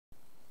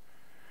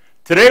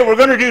Today we're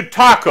going to do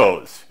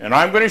tacos, and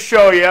I'm going to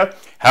show you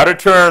how to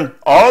turn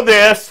all of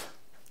this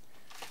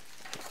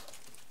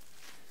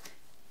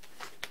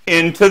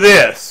into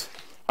this.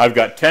 I've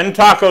got 10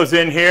 tacos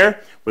in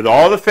here with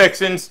all the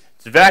fixings.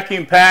 It's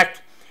vacuum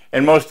packed,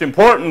 and most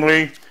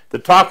importantly, the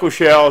taco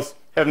shells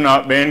have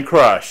not been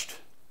crushed.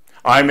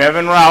 I'm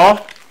Evan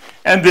Rowell,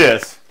 and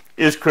this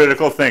is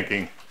Critical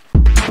Thinking.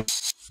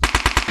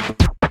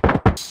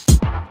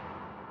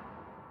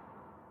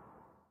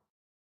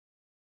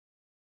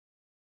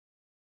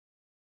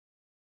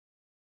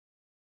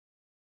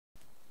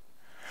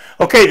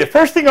 Okay, the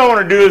first thing I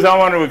want to do is I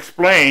want to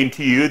explain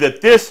to you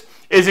that this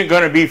isn't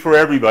going to be for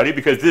everybody,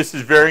 because this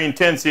is very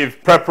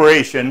intensive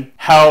preparation,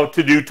 how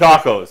to do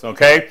tacos,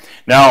 okay?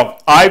 Now,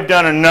 I've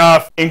done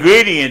enough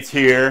ingredients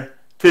here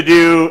to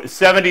do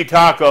 70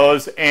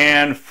 tacos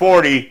and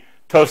 40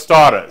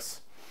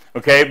 tostadas,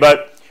 okay?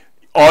 But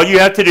all you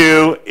have to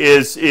do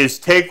is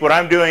take what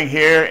I'm doing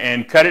here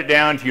and cut it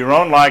down to your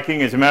own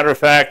liking. As a matter of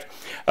fact,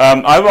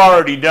 I've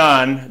already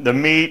done the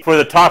meat for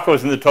the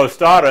tacos and the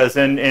tostadas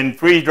and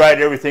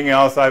freeze-dried everything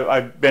else.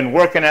 I've been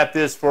working at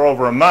this for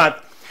over a month.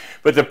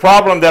 But the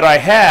problem that I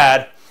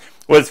had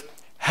was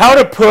how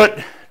to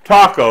put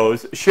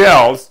tacos,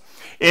 shells,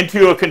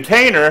 into a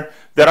container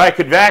that I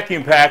could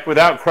vacuum pack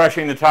without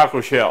crushing the taco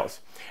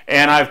shells.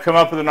 And I've come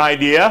up with an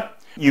idea.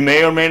 You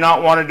may or may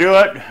not want to do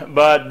it,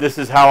 but this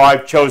is how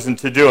I've chosen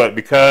to do it,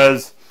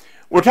 because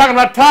we're talking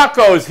about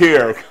tacos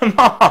here. Come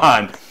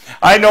on.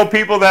 I know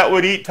people that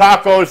would eat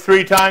tacos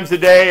 3 times a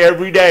day,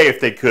 every day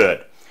if they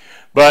could.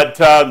 But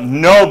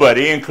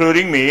nobody,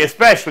 including me,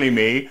 especially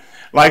me,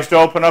 likes to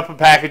open up a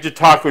package of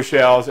taco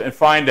shells and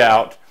find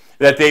out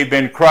that they've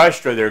been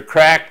crushed or they're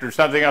cracked or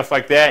something else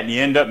like that, and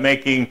you end up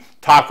making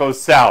taco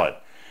salad.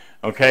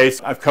 Okay,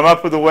 so I've come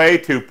up with a way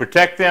to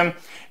protect them,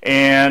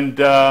 and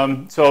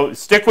so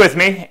stick with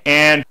me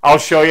and I'll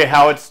show you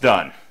how it's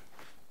done.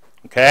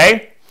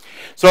 Okay?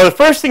 So the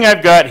first thing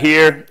I've got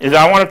here is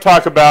I want to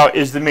talk about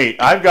is the meat.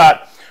 I've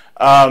got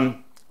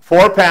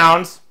 4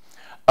 pounds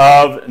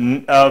of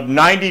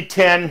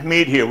 90-10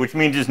 meat here, which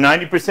means it's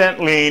 90%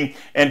 lean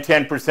and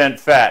 10%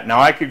 fat.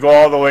 Now I could go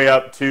all the way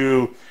up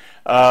to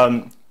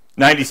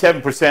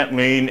 97%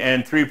 lean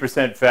and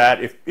 3%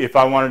 fat if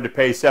I wanted to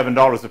pay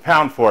 $7 a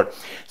pound for it.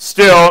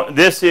 Still,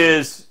 this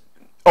is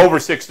over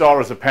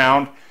 $6 a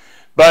pound.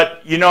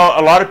 But, you know,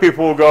 a lot of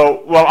people will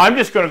go, well, I'm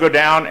just going to go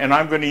down and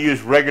I'm going to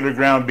use regular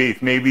ground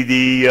beef, maybe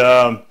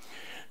the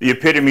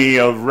epitome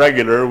of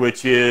regular,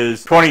 which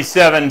is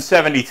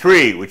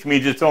 2773, which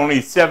means it's only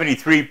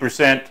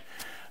 73%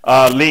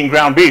 lean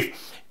ground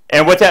beef.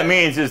 And what that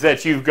means is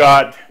that you've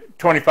got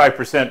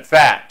 25%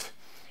 fat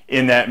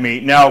in that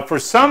meat. Now, for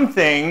some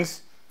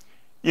things,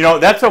 you know,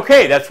 that's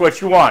okay. That's what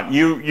you want.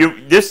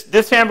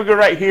 This hamburger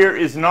right here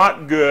is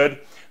not good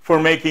for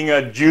making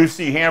a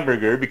juicy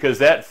hamburger, because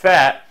that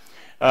fat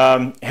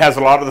has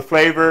a lot of the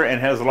flavor and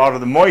has a lot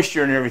of the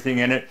moisture and everything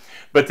in it,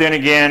 but then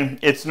again,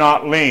 it's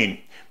not lean.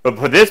 But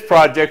for this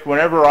project,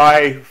 whenever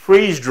I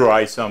freeze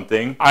dry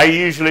something, I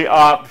usually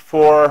opt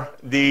for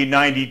the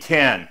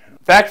 90-10.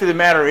 Fact of the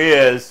matter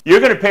is,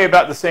 you're going to pay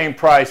about the same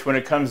price when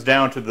it comes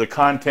down to the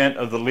content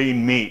of the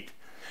lean meat.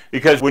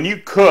 Because when you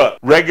cook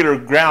regular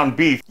ground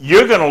beef,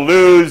 you're going to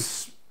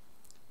lose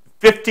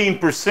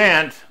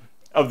 15%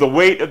 of the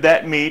weight of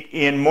that meat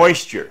in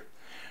moisture.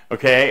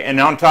 Okay,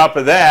 and on top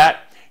of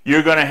that,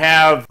 you're going to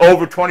have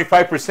over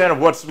 25% of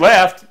what's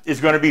left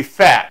is going to be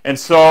fat. And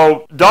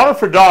so dollar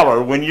for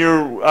dollar, when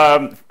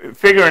you're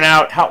figuring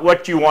out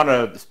what you want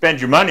to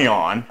spend your money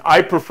on,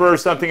 I prefer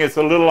something that's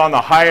a little on the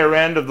higher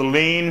end of the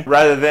lean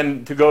rather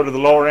than to go to the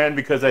lower end,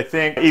 because I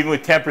think even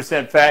with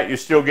 10% fat, you're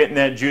still getting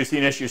that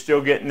juiciness, you're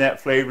still getting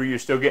that flavor, you're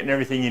still getting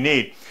everything you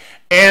need.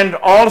 And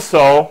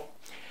also,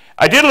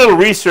 I did a little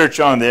research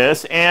on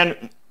this,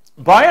 and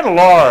by and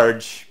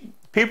large,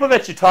 people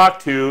that you talk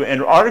to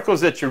and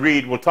articles that you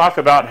read will talk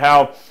about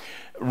how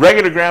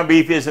regular ground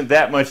beef isn't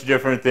that much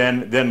different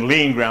than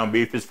lean ground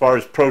beef as far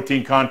as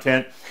protein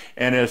content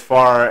and as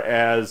far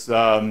as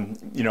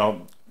you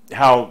know,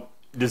 how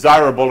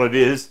desirable it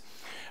is.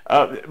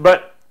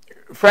 But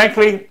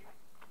frankly,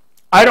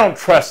 I don't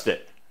trust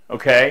it.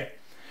 Okay,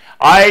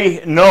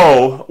 I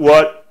know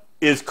what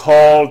is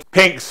called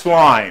pink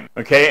slime.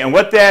 Okay, and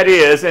what that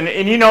is, and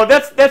you know,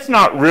 that's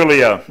not really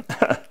a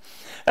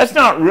that's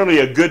not really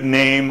a good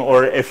name,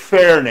 or a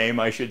fair name,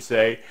 I should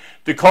say,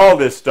 to call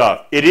this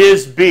stuff. It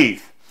is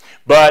beef,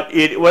 but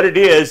what it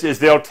is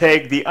they'll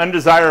take the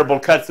undesirable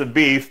cuts of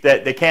beef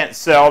that they can't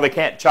sell, they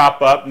can't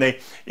chop up, and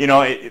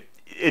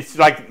it's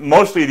like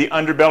mostly the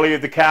underbelly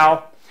of the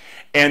cow,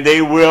 and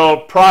they will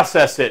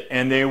process it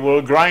and they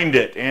will grind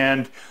it,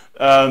 and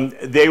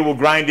they will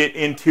grind it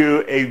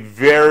into a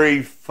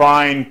very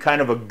fine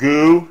kind of a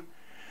goo.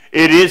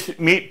 It is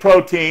meat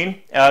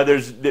protein. As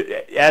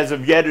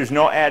of yet, there's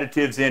no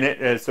additives in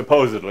it,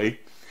 supposedly.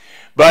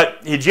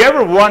 But did you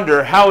ever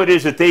wonder how it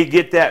is that they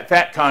get that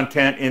fat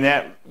content in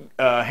that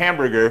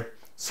hamburger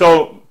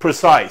so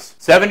precise?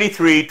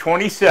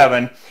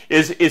 73-27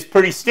 is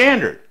pretty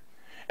standard.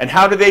 And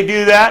how do they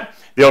do that?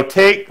 They'll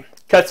take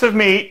cuts of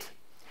meat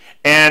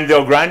and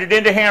they'll grind it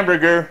into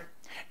hamburger,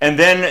 and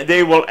then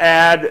they will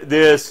add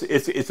this.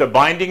 It's a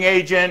binding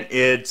agent.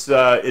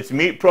 It's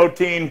meat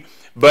protein,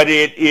 but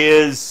it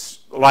is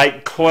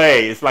like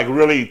clay. It's like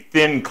really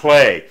thin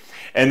clay,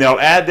 and they'll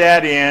add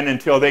that in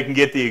until they can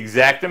get the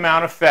exact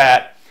amount of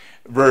fat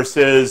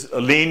versus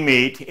lean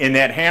meat in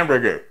that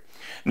hamburger.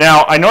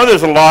 Now, I know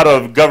there's a lot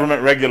of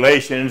government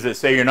regulations that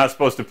say you're not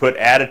supposed to put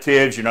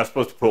additives, you're not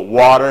supposed to put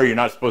water, you're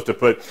not supposed to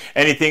put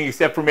anything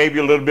except for maybe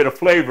a little bit of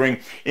flavoring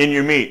in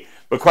your meat.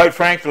 But quite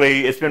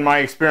frankly, it's been my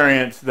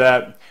experience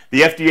that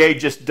the FDA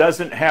just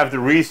doesn't have the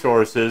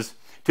resources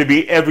to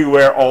be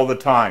everywhere all the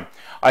time.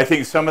 I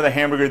think some of the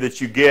hamburger that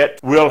you get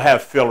will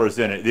have fillers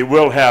in it. It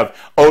will have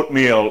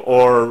oatmeal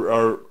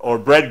or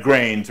bread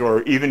grains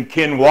or even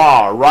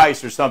quinoa or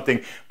rice or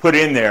something put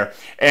in there.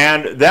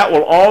 And that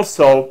will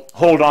also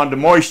hold on to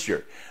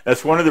moisture.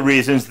 That's one of the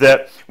reasons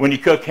that when you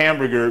cook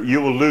hamburger, you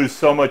will lose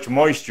so much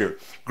moisture.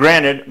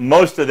 Granted,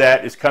 most of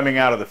that is coming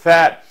out of the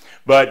fat,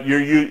 but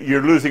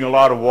you're losing a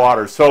lot of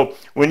water. So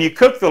when you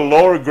cook the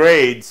lower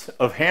grades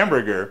of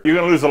hamburger, you're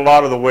going to lose a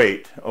lot of the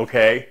weight,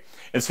 okay?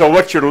 And so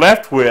what you're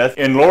left with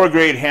in lower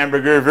grade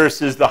hamburger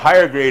versus the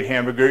higher grade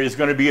hamburger is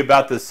going to be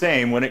about the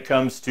same when it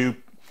comes to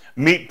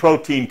meat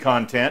protein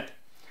content.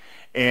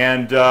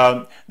 And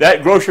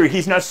that grocer,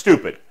 he's not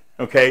stupid,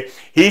 okay?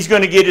 He's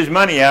going to get his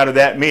money out of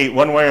that meat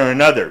one way or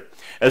another.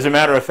 As a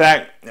matter of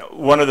fact,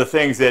 one of the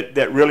things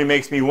that really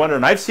makes me wonder,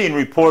 and I've seen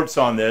reports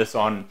on this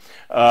on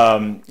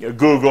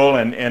Google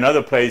and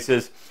other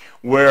places,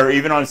 where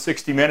even on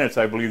 60 Minutes,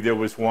 I believe there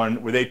was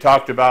one, where they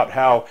talked about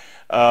how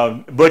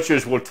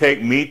butchers will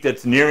take meat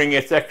that's nearing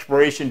its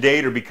expiration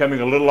date or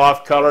becoming a little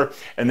off color,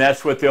 and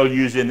that's what they'll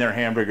use in their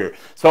hamburger.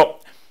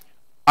 So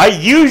I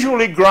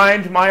usually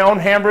grind my own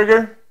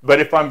hamburger, but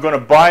if I'm going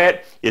to buy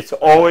it, it's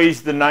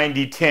always the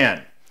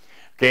 90-10.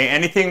 Okay,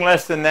 anything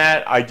less than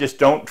that, I just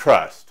don't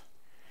trust.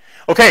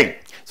 Okay,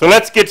 so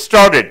let's get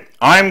started.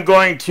 I'm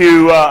going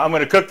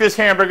to cook this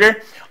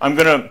hamburger. I'm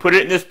going to put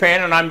it in this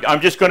pan, and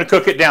I'm just going to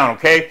cook it down,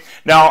 okay?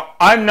 Now,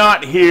 I'm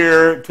not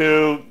here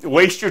to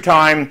waste your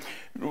time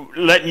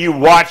letting you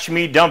watch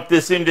me dump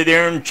this into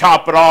there and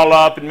chop it all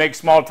up and make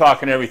small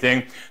talk and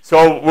everything.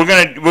 So we're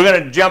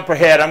gonna jump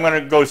ahead. I'm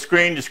gonna go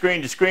screen to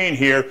screen to screen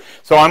here.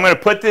 So I'm gonna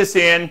put this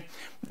in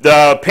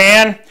the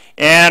pan,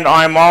 and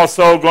I'm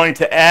also going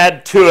to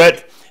add to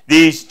it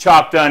these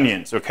chopped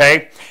onions,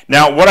 okay?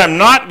 Now, what I'm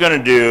not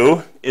gonna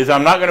do is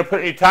I'm not gonna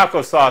put any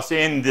taco sauce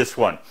in this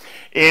one.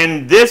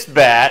 In this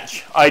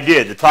batch, I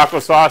did. The taco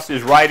sauce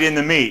is right in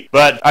the meat.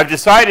 But I've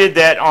decided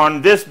that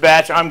on this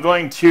batch, I'm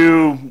going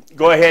to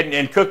go ahead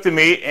and cook the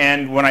meat,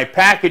 and when I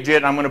package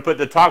it, I'm going to put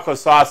the taco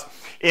sauce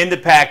in the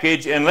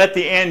package and let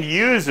the end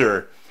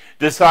user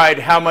decide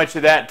how much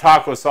of that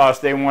taco sauce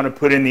they want to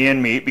put in the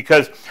end meat,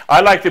 because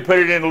I like to put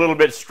it in a little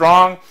bit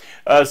strong.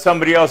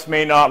 Somebody else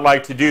may not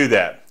like to do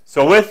that.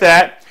 So with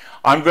that,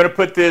 I'm going to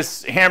put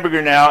this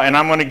hamburger now, and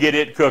I'm going to get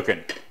it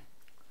cooking.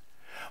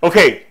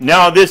 Okay,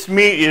 now this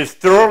meat is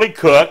thoroughly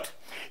cooked.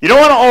 You don't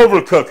want to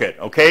overcook it,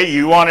 okay?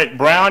 You want it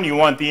brown. You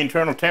want the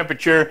internal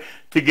temperature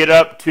to get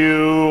up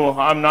to,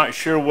 I'm not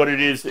sure what it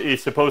is.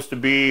 It's supposed to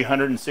be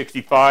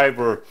 165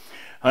 or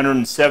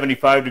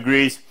 175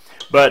 degrees.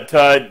 But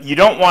you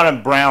don't want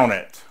to brown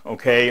it,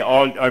 okay?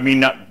 I mean,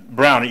 not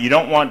brown it. You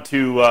don't want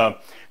to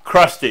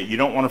crust it. You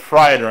don't want to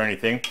fry it or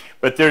anything.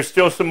 But there's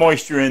still some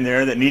moisture in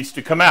there that needs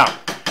to come out.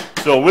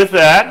 So with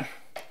that,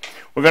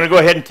 we're going to go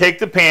ahead and take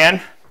the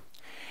pan,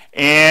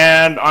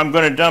 and I'm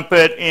going to dump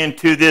it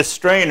into this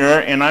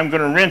strainer, and I'm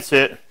going to rinse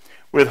it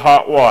with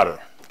hot water,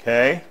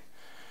 okay?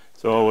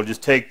 So we'll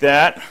just take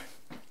that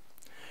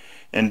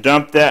and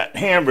dump that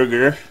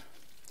hamburger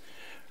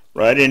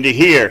right into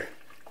here.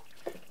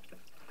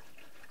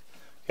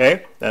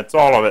 Okay, that's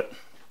all of it.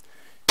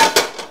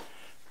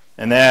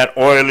 And that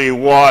oily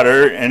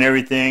water and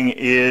everything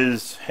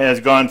has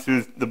gone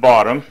through the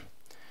bottom.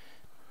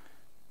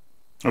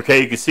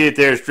 Okay, you can see it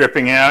there, it's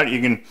dripping out. You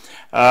can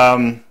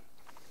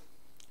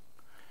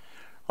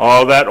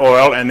all that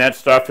oil and that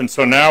stuff. And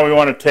so now we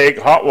want to take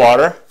hot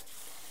water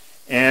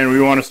and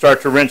we want to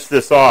start to rinse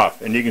this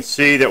off. And you can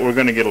see that we're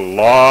going to get a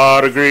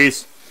lot of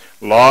grease,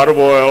 a lot of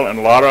oil, and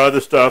a lot of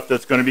other stuff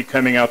that's going to be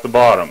coming out the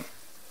bottom.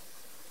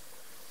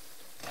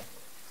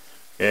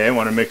 Okay, I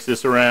want to mix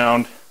this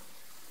around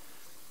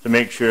to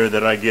make sure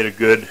that I get a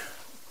good,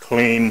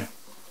 clean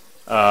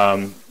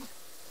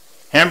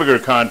hamburger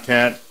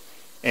content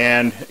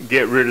and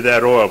get rid of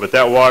that oil. But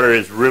that water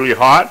is really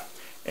hot.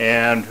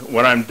 And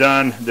when I'm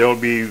done, there will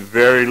be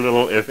very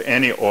little, if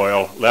any,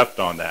 oil left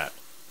on that.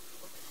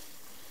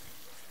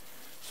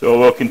 So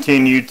we'll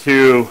continue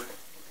to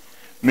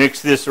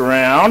mix this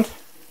around.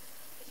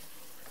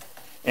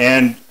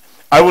 And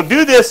I will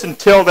do this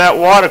until that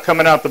water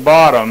coming out the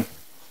bottom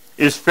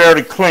is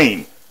fairly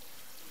clean,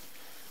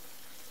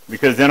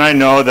 because then I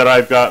know that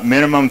I've got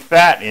minimum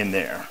fat in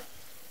there.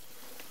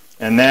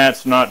 And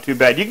that's not too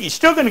bad. You're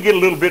still going to get a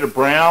little bit of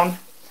brown,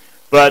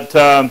 but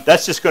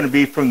that's just going to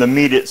be from the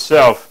meat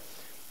itself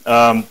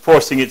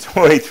forcing its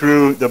way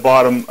through the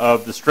bottom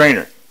of the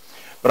strainer.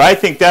 But I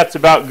think that's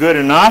about good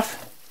enough.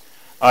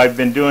 I've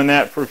been doing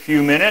that for a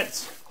few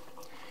minutes,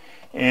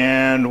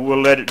 and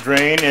we'll let it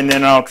drain, and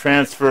then I'll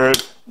transfer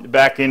it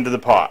back into the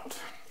pot.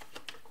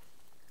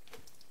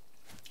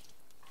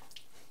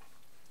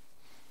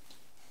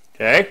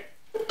 Okay,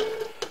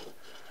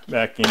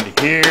 back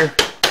into here.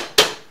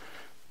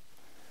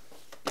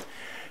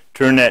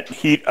 Turn that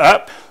heat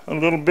up a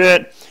little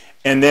bit,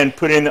 and then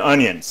put in the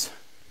onions.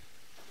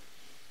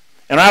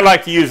 And I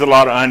like to use a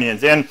lot of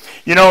onions. And,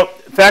 you know,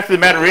 the fact of the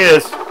matter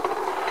is,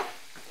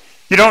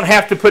 you don't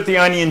have to put the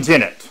onions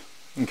in it.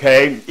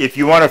 Okay? If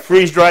you want to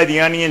freeze dry the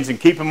onions and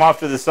keep them off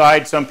to the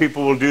side, some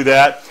people will do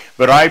that.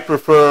 But I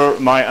prefer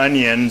my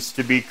onions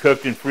to be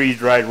cooked and freeze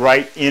dried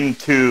right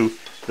into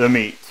the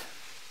meat.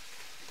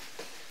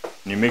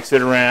 And you mix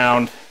it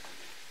around.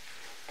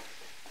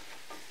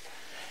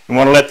 You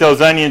want to let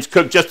those onions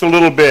cook just a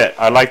little bit.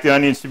 I like the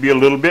onions to be a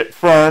little bit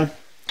firm.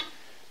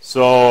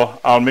 So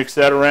I'll mix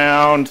that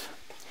around.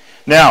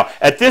 Now,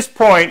 at this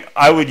point,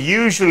 I would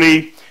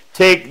usually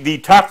take the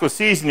taco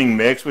seasoning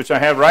mix, which I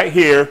have right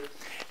here,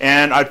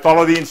 and I'd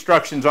follow the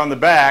instructions on the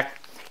back,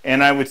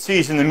 and I would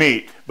season the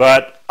meat.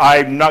 But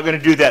I'm not going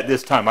to do that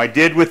this time. I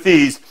did with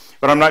these,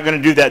 but I'm not going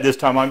to do that this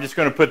time. I'm just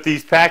going to put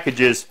these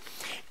packages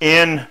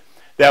in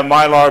that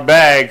Mylar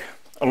bag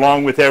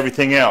along with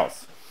everything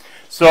else.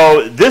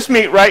 So this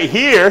meat right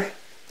here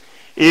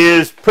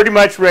is pretty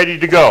much ready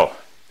to go.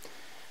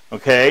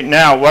 Okay,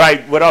 now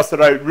what else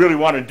that I really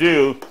want to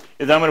do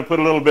is I'm going to put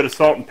a little bit of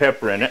salt and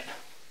pepper in it.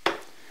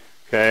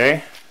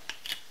 Okay.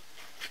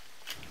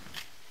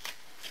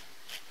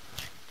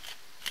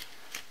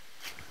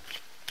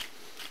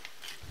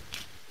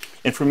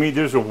 And for me,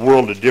 there's a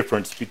world of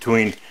difference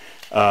between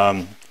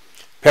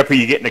pepper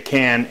you get in a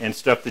can and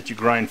stuff that you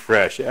grind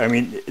fresh. I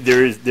mean,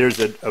 there's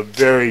a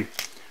very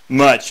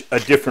much a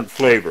different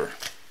flavor.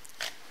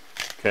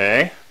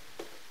 Okay.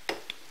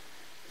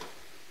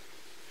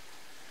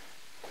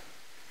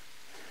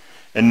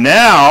 And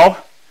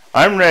now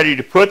I'm ready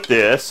to put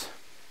this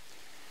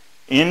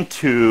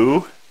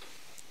into,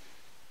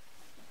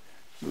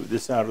 move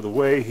this out of the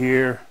way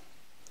here,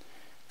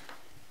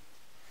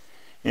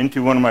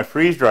 into one of my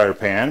freeze dryer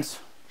pans.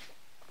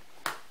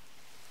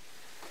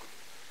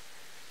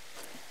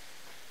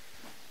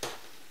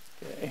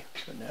 Okay,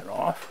 turn that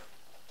off.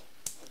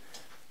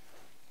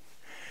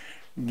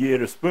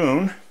 Get a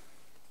spoon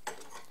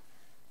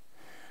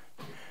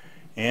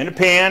and a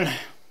pan,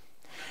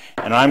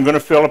 and I'm going to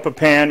fill up a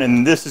pan,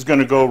 and this is going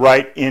to go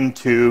right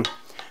into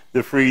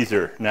the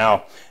freezer.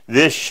 Now,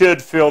 this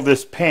should fill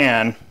this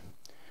pan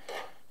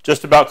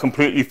just about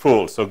completely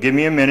full. So give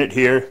me a minute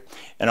here,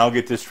 and I'll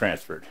get this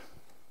transferred.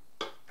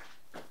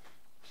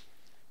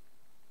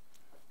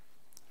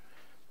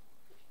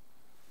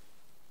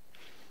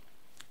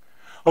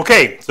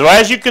 Okay, so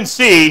as you can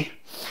see,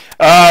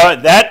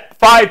 that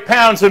 5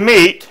 pounds of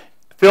meat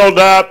filled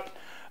up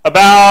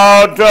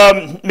about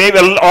maybe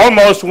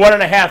almost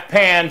 1.5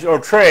 pans or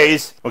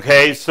trays.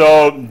 Okay,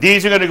 so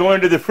these are going to go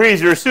into the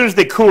freezer as soon as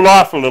they cool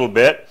off a little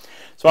bit.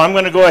 So I'm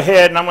going to go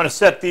ahead and I'm going to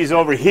set these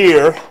over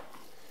here,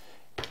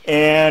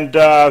 and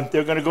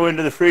they're going to go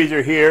into the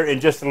freezer here in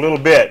just a little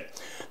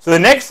bit. So the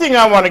next thing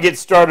I want to get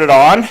started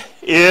on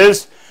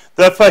is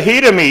the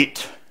fajita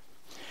meat.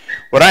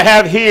 What I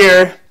have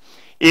here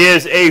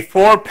is a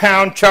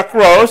 4-pound chuck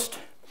roast,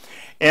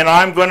 and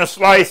I'm going to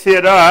slice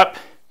it up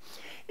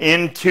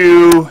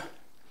into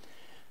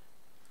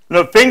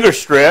the finger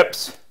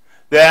strips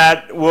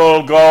that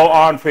will go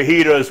on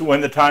fajitas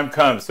when the time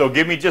comes. So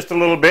give me just a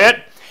little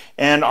bit,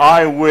 and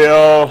I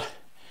will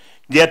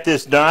get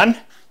this done.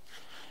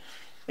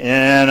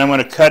 And I'm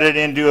going to cut it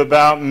into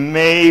about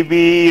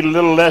maybe a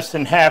little less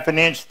than 1/2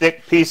 inch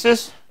thick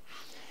pieces,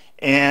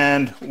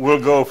 and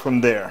we'll go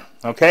from there.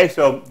 Okay,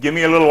 so give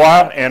me a little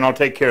while, and I'll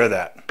take care of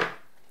that.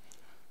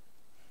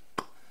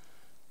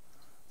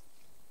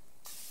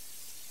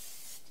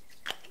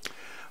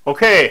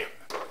 Okay,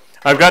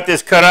 I've got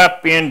this cut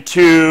up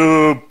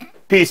into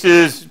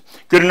pieces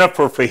good enough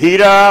for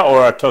fajita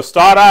or a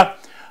tostada,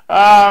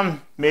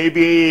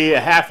 maybe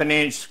 1/2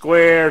 inch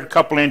square, a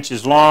couple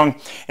inches long,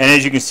 and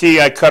as you can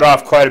see, I cut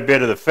off quite a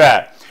bit of the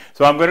fat.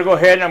 So I'm going to go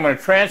ahead and I'm going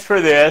to transfer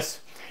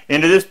this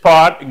into this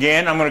pot.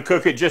 Again, I'm going to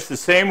cook it just the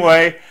same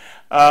way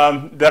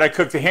that I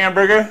cooked the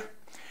hamburger,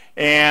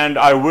 and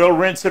I will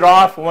rinse it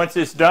off once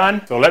it's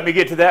done. So let me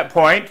get to that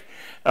point.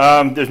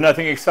 There's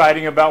nothing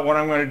exciting about what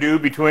I'm going to do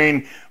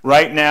between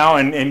right now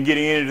and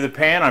getting it into the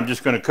pan. I'm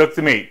just going to cook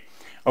the meat.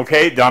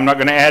 Okay, I'm not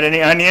going to add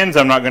any onions.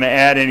 I'm not going to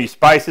add any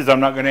spices. I'm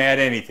not going to add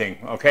anything.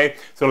 Okay,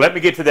 so let me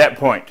get to that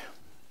point.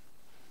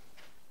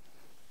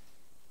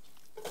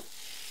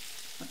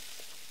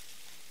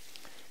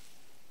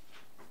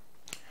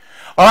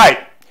 All right,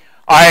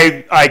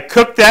 I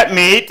cooked that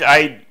meat.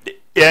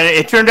 And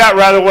it turned out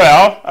rather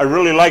well. I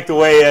really liked the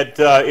way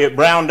it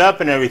browned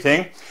up and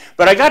everything.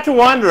 But I got to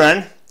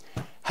wondering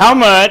how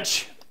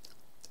much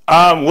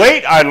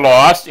weight I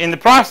lost in the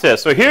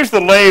process. So here's the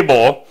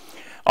label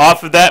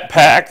off of that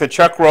pack, the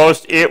chuck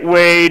roast. It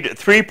weighed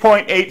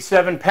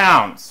 3.87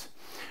 pounds.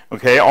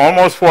 Okay,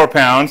 almost 4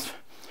 pounds.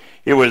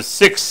 it was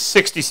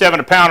 $6.67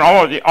 a pound,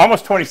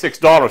 almost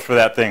 $26 for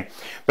that thing.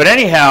 But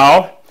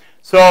anyhow,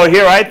 so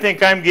here I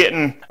think I'm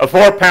getting a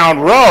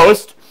 4-pound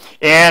roast.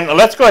 And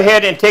let's go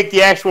ahead and take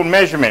the actual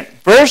measurement.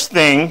 First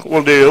thing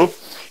we'll do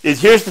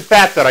is, here's the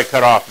fat that I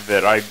cut off of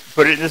it. I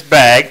put it in this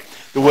bag.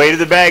 The weight of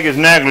the bag is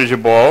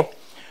negligible,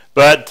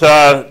 but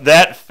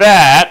that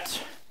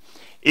fat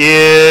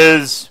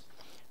is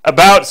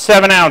about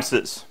 7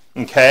 ounces.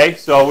 Okay,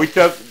 so we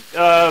took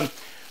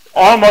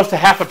almost a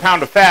half a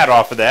pound of fat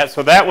off of that,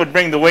 so that would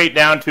bring the weight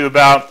down to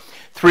about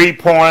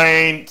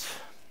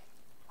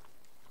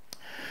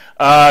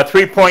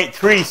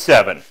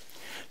 3.37.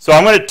 So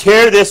I'm going to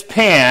tear this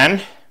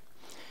pan,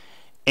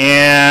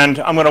 and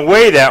I'm going to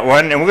weigh that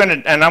one,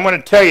 and I'm going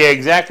to tell you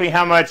exactly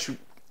how much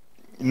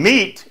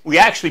meat we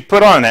actually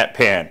put on that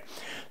pan.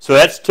 So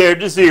that's teared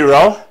to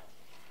 0.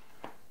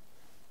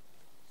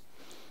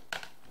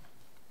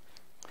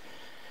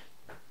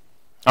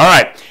 All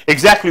right,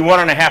 exactly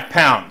 1.5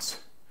 pounds.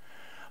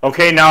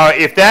 Okay, now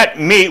if that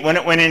meat, when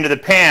it went into the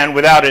pan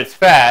without its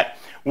fat,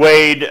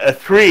 weighed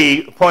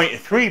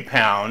 3.3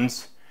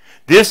 pounds,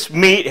 this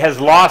meat has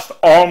lost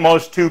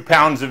almost 2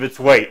 pounds of its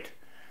weight.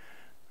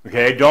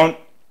 Okay,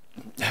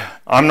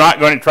 I'm not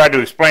going to try to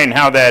explain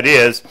how that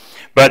is,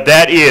 but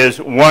that is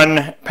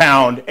 1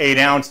 pound, 8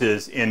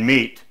 ounces in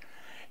meat.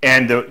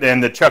 And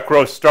the chuck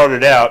roast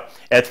started out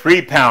at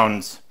 3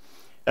 pounds,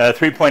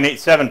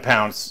 3.87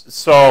 pounds.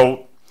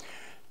 So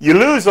you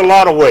lose a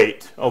lot of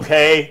weight,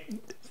 okay?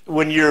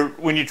 When you're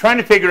trying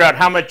to figure out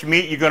how much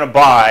meat you're going to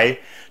buy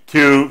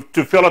to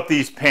fill up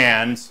these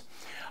pans,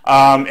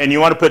 and you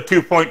want to put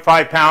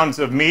 2.5 pounds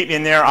of meat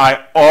in there,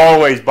 I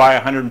always buy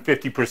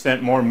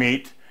 150% more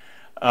meat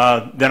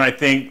than I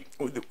think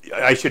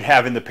I should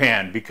have in the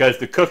pan, because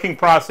the cooking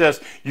process,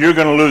 you're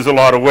going to lose a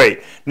lot of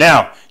weight.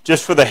 Now,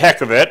 just for the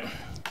heck of it,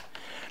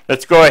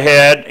 let's go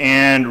ahead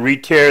and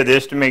re-tear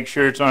this to make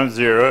sure it's on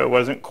 0. It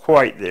wasn't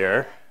quite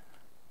there.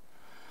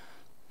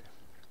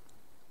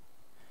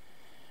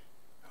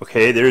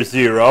 Okay, there's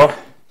 0.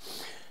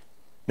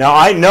 Now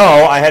I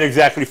know I had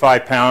exactly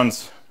 5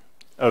 pounds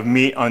of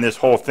meat on this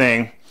whole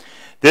thing.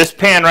 This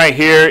pan right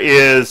here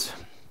is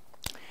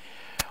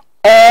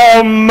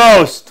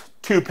almost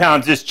 2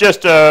 pounds. It's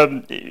just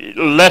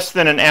less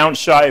than an ounce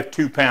shy of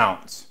 2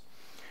 pounds.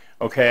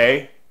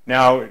 Okay,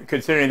 now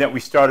considering that we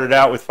started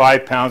out with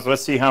 5 pounds,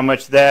 let's see how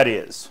much that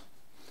is.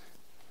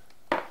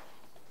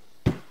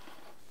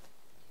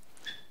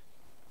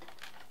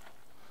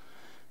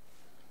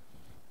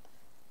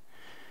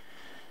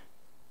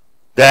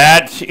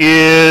 That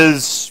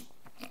is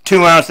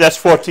 2 ounces, that's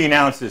 14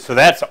 ounces, so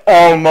that's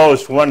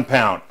almost 1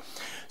 pound.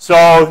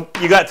 So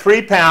you got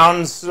 3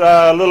 pounds,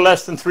 a little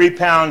less than 3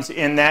 pounds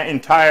in that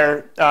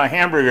entire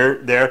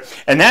hamburger there,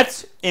 and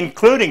that's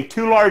including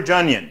 2 large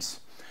onions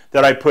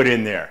that I put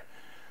in there.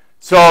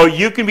 So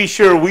you can be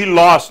sure we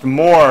lost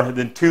more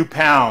than 2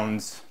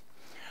 pounds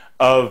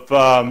of,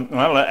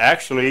 well,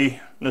 actually,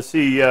 let's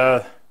see,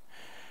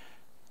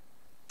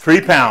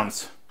 3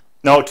 pounds,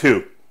 no,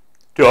 2.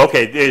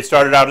 Okay, it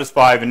started out as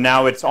 5 and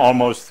now it's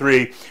almost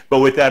 3, but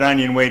with that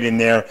onion weight in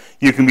there,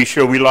 you can be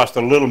sure we lost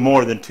a little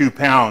more than 2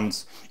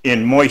 pounds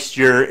in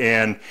moisture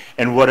and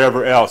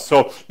whatever else.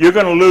 So you're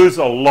going to lose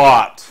a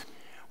lot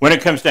when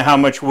it comes to how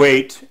much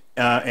weight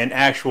and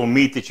actual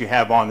meat that you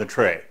have on the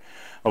tray.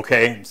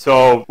 Okay,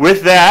 so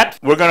with that,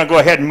 we're going to go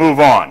ahead and move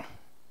on.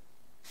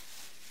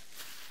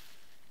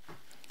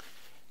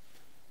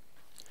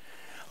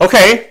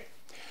 Okay,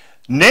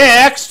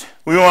 next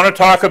we want to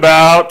talk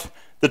about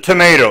the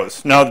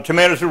tomatoes. Now the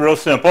tomatoes are real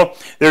simple.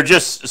 They're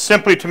just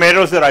simply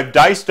tomatoes that I've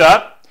diced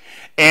up.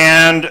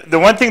 And the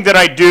one thing that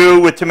I do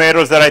with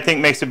tomatoes that I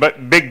think makes a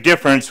big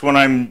difference when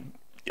I'm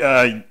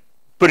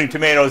putting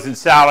tomatoes in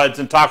salads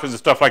and tacos and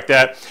stuff like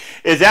that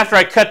is after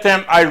I cut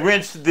them, I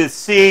rinse the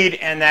seed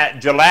and that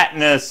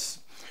gelatinous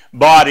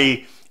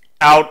body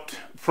out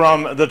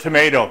from the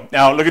tomato.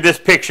 Now look at this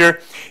picture.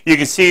 You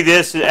can see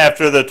this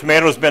after the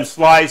tomato's been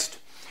sliced.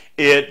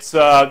 It's you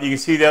can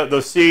see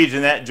those seeds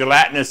and that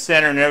gelatinous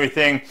center and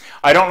everything.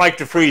 I don't like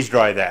to freeze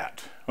dry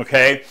that.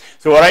 Okay,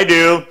 so what I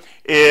do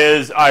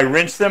is I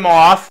rinse them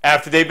off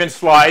after they've been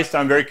sliced.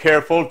 I'm very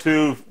careful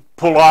to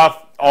pull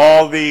off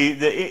all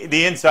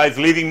the insides,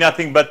 leaving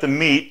nothing but the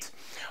meat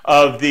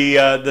of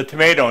the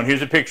tomato. And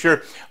here's a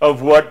picture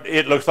of what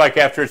it looks like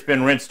after it's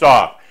been rinsed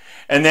off.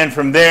 And then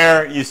from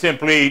there, you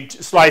simply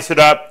slice it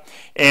up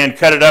and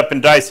cut it up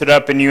and dice it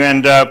up, and you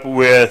end up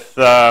with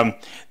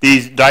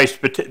these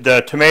diced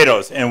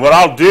tomatoes. And what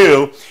I'll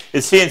do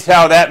is, seeing as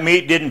how that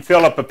meat didn't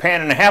fill up a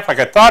pan and a half like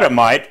I thought it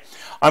might,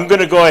 I'm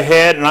going to go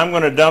ahead and I'm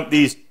going to dump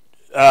these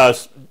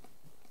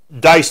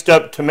diced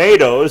up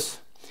tomatoes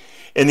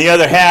in the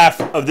other half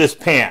of this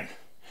pan,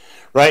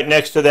 right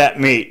next to that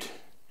meat.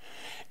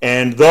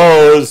 And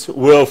those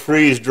will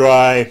freeze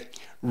dry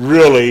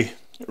really,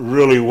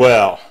 really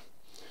well.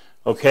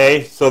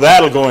 Okay, so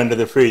that'll go into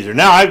the freezer.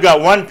 Now I've got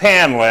one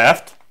pan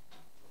left,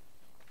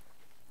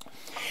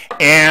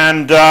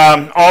 and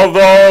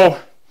although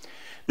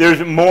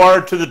there's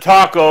more to the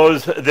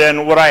tacos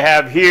than what I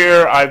have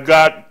here, I've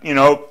got, you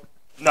know,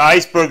 the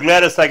iceberg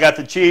lettuce, I got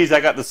the cheese, I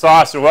got the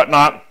sauce or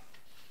whatnot.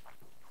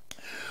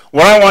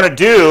 What I want to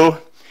do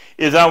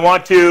is I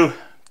want to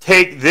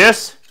take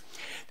this.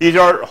 These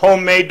are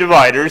homemade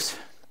dividers,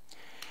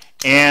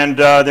 and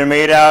they're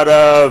made out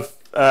of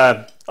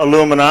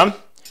aluminum,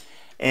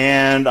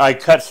 and I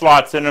cut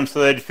slots in them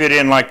so they'd fit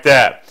in like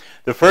that.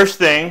 The first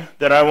thing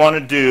that I want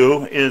to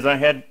do is I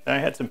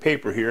had some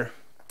paper here.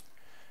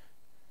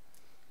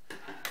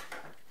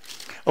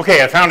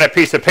 Okay, I found that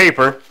piece of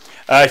paper.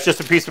 It's just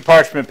a piece of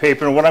parchment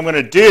paper, and what I'm going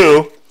to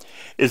do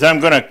is I'm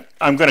going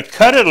to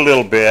cut it a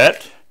little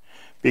bit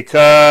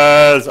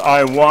because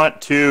I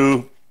want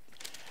to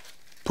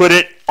put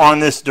it on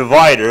this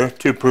divider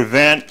to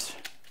prevent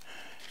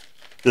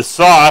the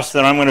sauce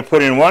that I'm going to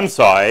put in one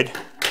side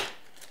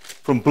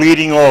from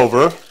bleeding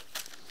over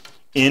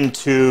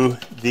into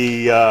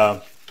the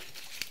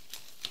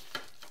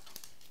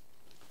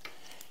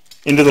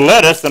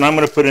lettuce that I'm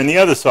going to put in the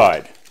other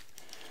side.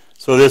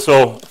 So this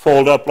will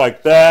fold up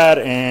like that,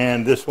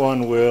 and this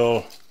one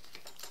will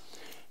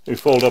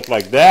fold up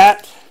like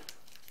that.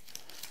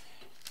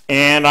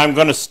 And I'm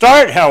going to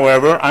start,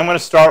 however, I'm going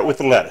to start with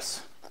the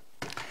lettuce.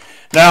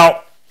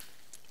 Now,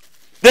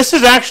 this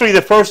is actually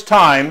the first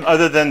time,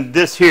 other than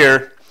this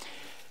here,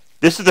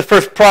 this is the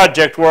first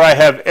project where I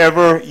have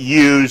ever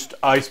used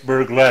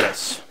iceberg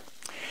lettuce.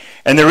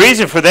 And the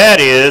reason for that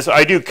is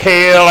I do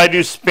kale, I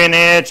do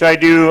spinach, I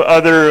do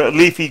other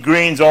leafy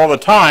greens all the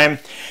time,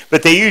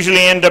 but they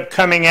usually end up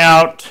coming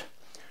out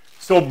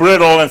so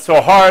brittle and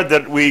so hard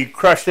that we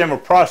crush them or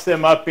process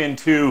them up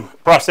into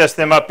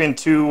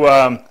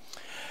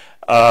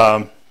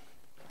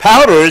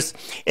powders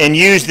and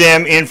use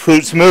them in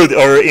fruit smoothie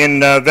or in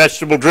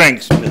vegetable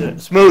drinks,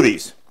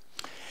 smoothies.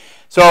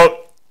 So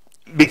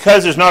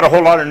because there's not a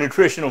whole lot of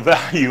nutritional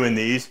value in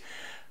these,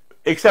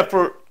 except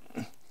for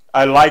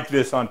I like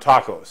this on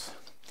tacos.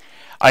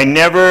 I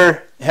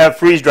never have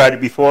freeze-dried it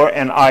before,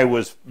 and I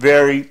was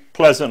very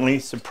pleasantly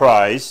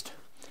surprised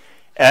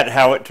at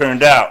how it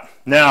turned out.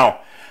 Now,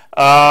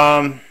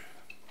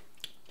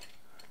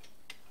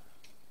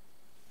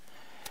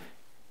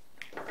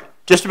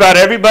 just about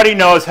everybody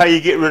knows how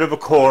you get rid of a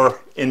core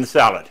in the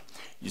salad.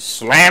 You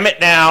slam it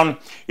down,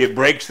 it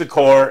breaks the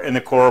core, and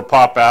the core will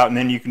pop out, and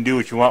then you can do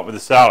what you want with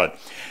the salad.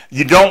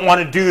 You don't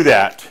want to do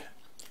that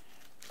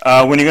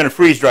when you're going to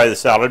freeze dry the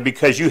salad,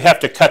 because you have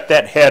to cut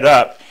that head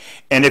up,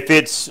 and if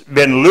it's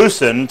been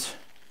loosened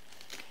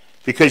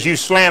because you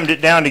slammed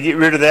it down to get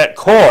rid of that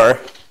core,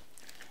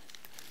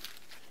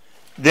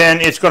 then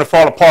it's going to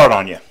fall apart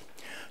on you.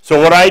 So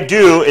what I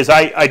do is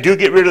I do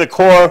get rid of the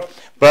core,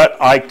 but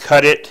I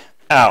cut it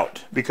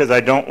out because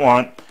I don't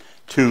want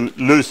to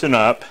loosen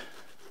up.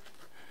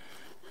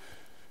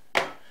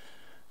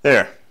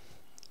 There's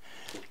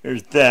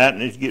that,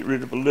 and get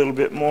rid of a little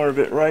bit more of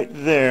it right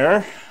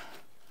there.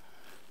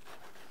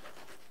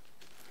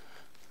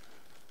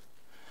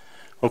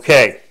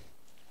 Okay,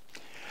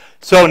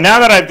 so now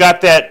that I've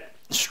got that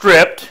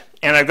stripped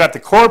and I've got the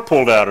core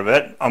pulled out of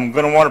it, I'm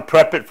going to want to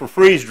prep it for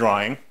freeze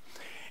drying.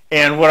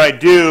 And what I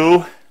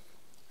do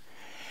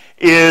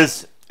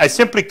is I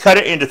simply cut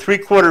it into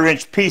 3/4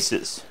 inch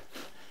pieces.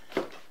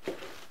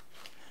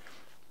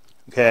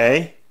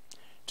 Okay,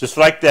 just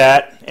like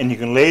that, and you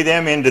can lay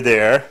them into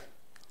there.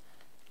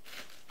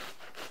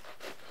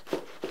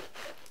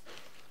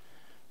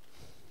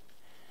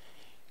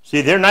 See,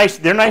 they're nice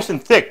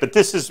and thick, but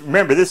this is,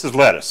 remember, this is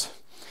lettuce.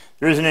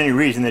 There isn't any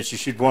reason that you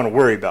should want to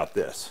worry about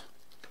this.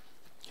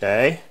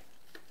 Okay?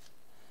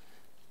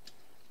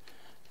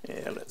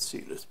 Yeah, let's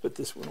see, let's put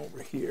this one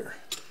over here.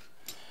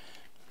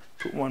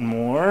 Put one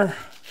more.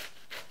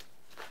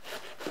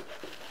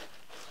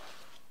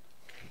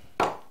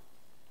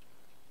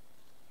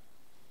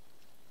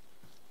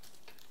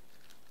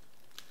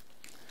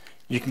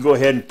 You can go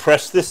ahead and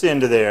press this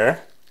into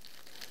there.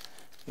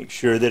 Make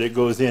sure that it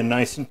goes in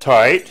nice and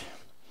tight.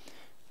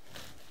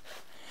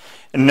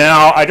 And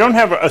now I don't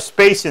have a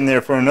space in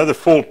there for another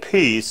full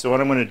piece, so what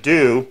I'm going to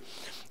do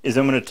is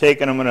I'm going to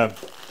take and I'm going to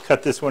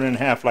cut this one in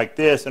half like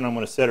this, and I'm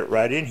going to set it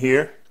right in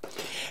here.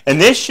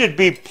 And this should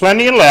be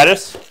plenty of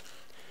lettuce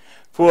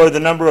for the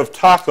number of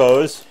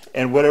tacos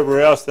and whatever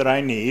else that I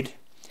need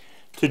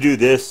to do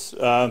this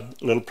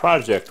little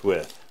project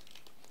with.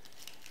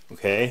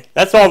 Okay,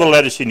 that's all the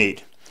lettuce you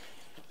need.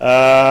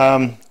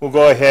 We'll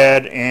go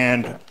ahead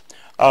and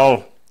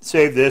I'll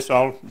save this.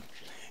 I'll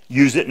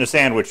use it in a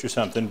sandwich or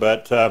something,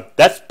 but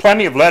that's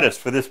plenty of lettuce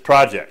for this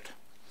project.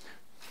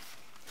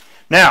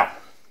 Now,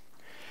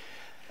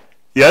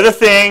 the other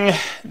thing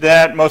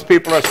that most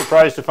people are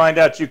surprised to find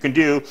out you can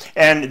do,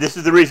 and this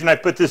is the reason I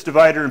put this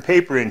divider and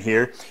paper in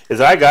here, is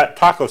I got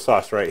taco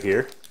sauce right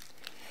here,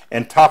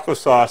 and taco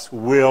sauce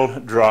will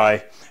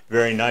dry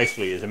very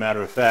nicely. As a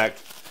matter of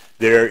fact,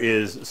 there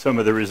is some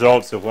of the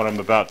results of what I'm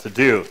about to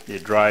do.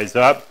 It dries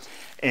up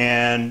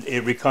and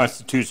it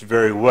reconstitutes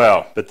very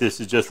well, but this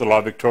is just the La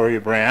Victoria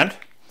brand.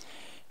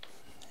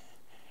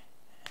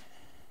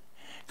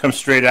 Comes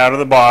straight out of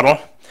the bottle,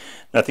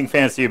 nothing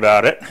fancy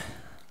about it.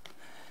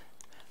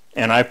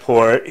 And I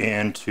pour it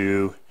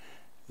into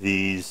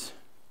these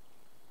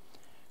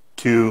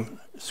 2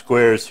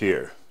 squares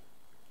here.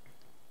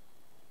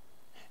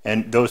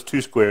 And those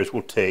 2 squares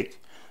will take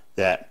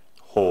that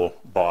whole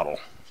bottle.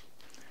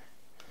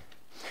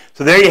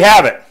 So there you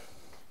have it.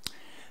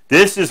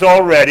 This is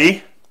all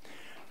ready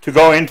to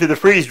go into the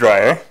freeze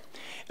dryer,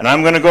 and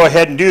I'm going to go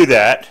ahead and do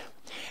that.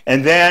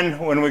 And then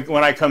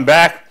when I come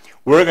back,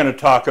 we're going to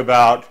talk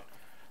about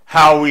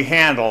how we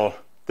handle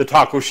the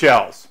taco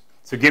shells.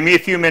 So give me a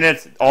few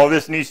minutes. All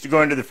this needs to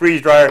go into the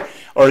freeze dryer,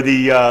 or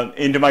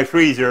into my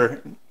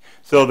freezer,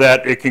 so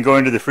that it can go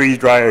into the freeze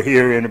dryer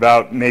here in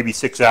about maybe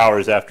 6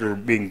 hours after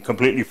being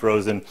completely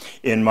frozen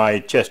in my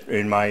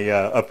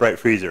upright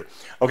freezer.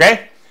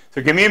 Okay?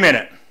 So give me a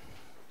minute.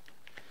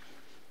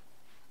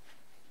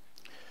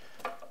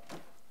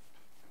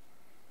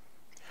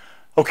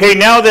 Okay,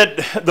 now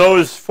that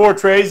those 4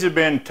 trays have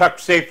been tucked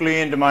safely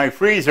into my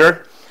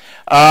freezer,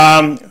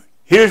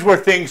 here's where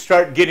things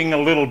start getting a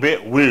little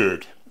bit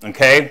weird,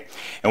 okay?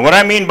 And what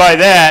I mean by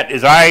that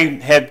is I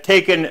have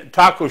taken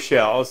taco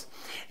shells,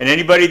 and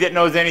anybody that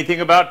knows anything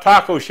about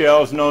taco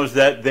shells knows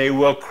that they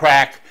will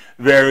crack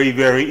very,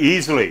 very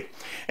easily.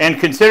 And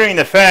considering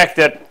the fact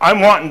that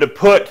I'm wanting to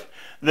put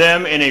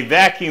them in a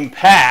vacuum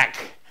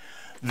pack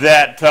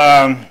that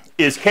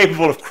is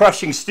capable of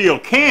crushing steel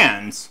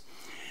cans,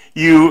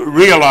 you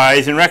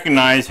realize and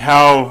recognize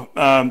how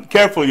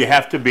careful you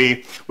have to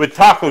be with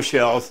taco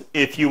shells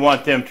if you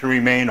want them to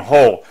remain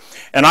whole.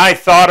 And I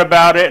thought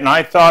about it, and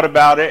I thought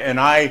about it, and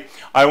I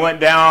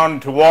went down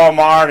to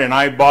Walmart and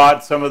I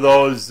bought some of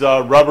those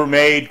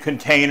Rubbermaid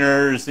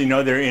containers. You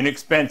know, they're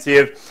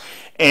inexpensive,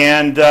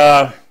 and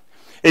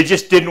it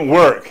just didn't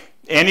work.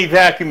 Any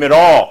vacuum at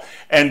all,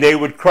 and they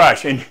would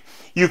crush, and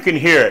you can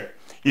hear it.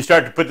 You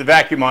start to put the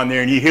vacuum on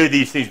there and you hear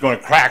these things going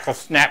crackle,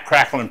 snap,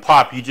 crackle, and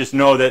pop. You just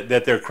know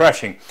that they're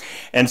crushing.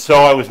 And so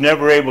I was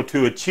never able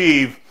to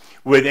achieve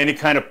with any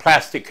kind of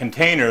plastic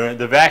container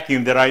the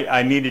vacuum that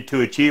I needed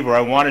to achieve, or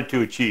I wanted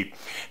to achieve.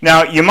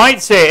 Now you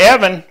might say,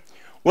 Evan,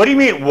 what do you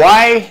mean?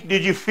 Why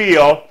did you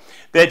feel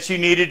that you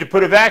needed to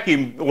put a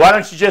vacuum? Why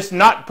don't you just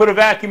not put a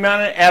vacuum on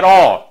it at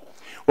all?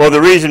 Well,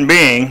 the reason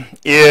being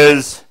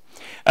is,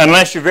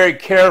 unless you're very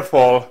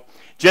careful,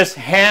 just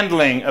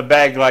handling a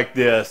bag like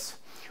this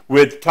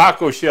with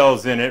taco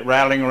shells in it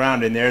rattling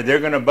around in there, they're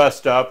going to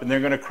bust up and they're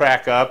going to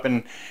crack up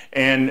and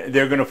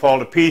they're going to fall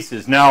to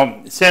pieces.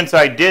 Now, since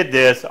I did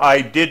this,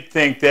 I did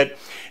think that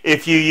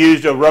if you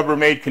used a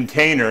Rubbermaid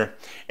container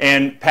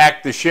and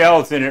packed the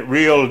shells in it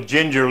real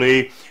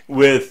gingerly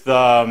with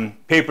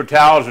paper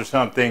towels or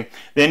something,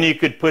 then you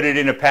could put it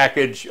in a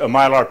package, a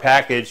Mylar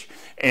package,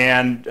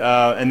 and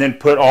then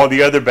put all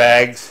the other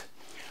bags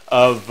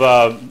of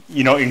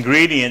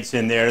ingredients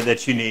in there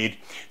that you need.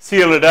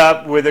 Seal it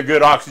up with a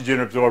good oxygen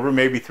absorber,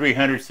 maybe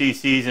 300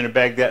 cc's in a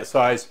bag that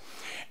size,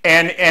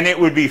 and it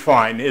would be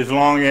fine as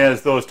long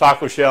as those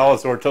taco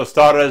shells or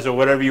tostadas or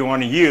whatever you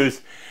want to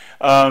use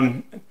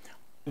aren't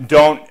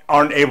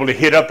able to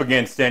hit up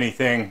against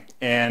anything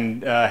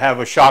and have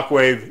a shock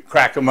wave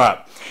crack them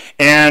up.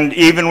 And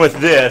even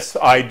with this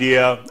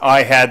idea,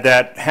 I had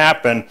that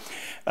happen,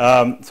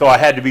 so I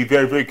had to be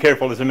very, very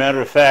careful. As a matter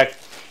of fact,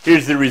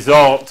 here's the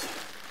result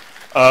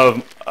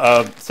of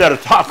a set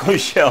of taco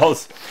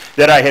shells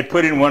that I had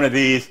put in one of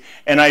these,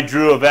 and I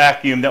drew a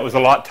vacuum that was a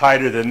lot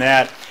tighter than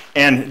that,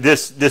 and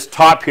this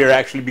top here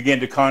actually began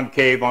to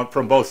concave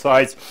from both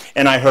sides,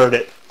 and I heard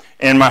it,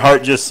 and my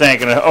heart just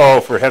sank, and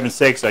oh, for heaven's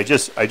sakes, I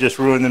just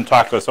ruined them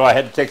tacos. So I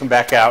had to take them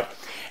back out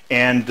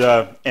and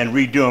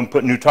redo them,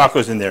 put new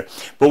tacos in there.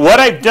 But what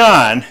I've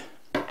done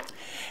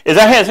is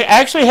I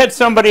actually had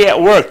somebody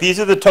at work, these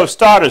are the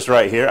tostadas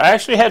right here, I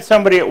actually had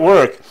somebody at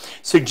work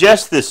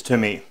suggest this to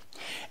me.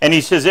 And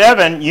he says,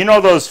 Evan, you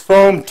know those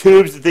foam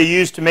tubes that they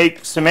use to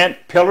make cement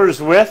pillars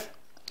with?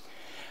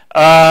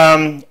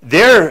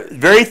 They're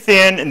very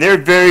thin and they're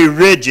very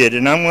rigid,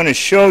 and I'm going to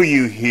show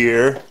you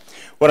here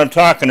what I'm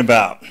talking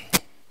about.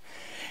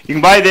 You can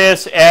buy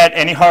this at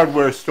any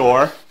hardware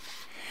store.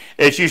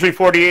 It's usually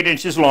 48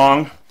 inches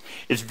long.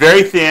 It's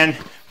very thin,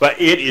 but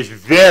it is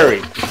very,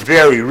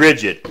 very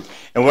rigid.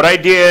 And what I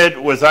did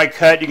was I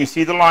cut, you can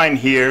see the line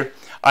here,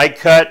 I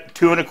cut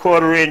 2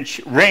 1/4 inch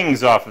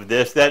rings off of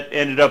this. That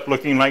ended up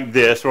looking like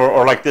this,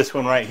 or like this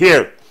one right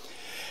here.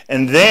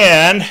 And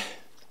then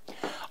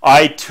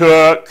I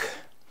took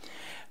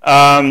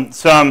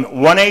some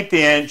 1/8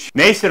 inch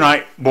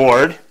masonite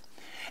board,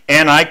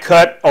 and I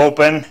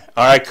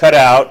cut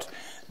out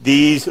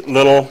these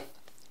little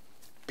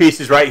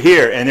pieces right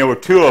here. And there were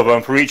 2 of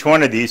them for each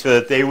one of these so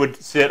that they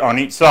would sit on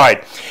each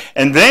side.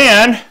 And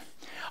then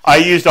I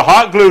used a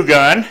hot glue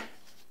gun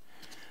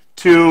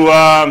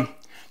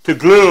to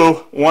glue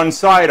one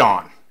side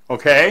on,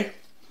 okay?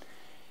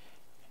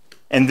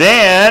 And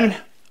then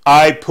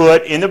I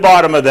put in the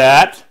bottom of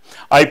that,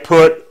 I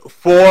put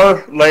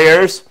 4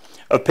 layers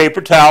of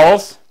paper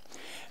towels,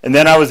 and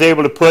then I was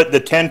able to put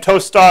the 10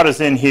 tostadas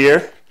in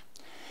here,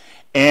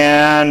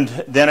 and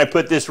then I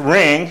put this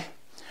ring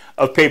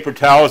of paper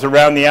towels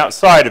around the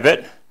outside of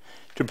it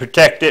to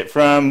protect it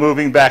from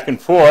moving back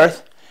and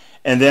forth,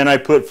 and then I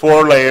put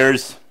 4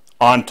 layers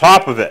on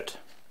top of it.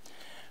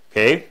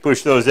 Okay,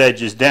 push those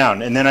edges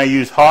down, and then I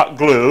use hot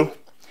glue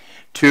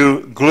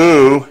to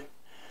glue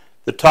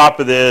the top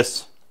of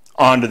this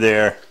onto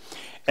there,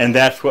 and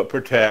that's what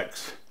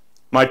protects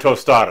my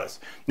tostadas.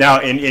 Now,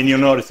 and you'll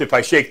notice if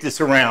I shake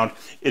this around,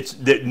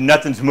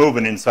 nothing's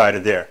moving inside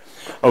of there.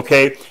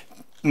 Okay,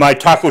 my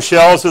taco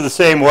shells are the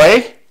same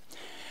way.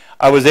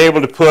 I was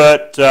able to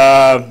put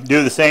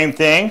do the same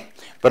thing,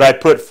 but I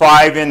put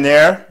 5 in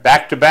there,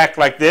 back to back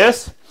like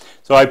this.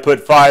 So I put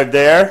 5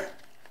 there,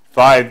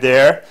 5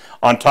 there,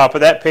 on top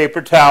of that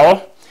paper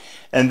towel.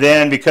 And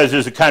then because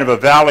there's a kind of a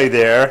valley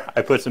there,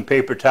 I put some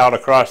paper towel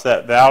across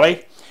that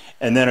valley,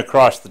 and then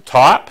across the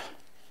top.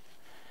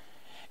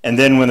 And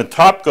then when the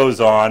top goes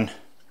on,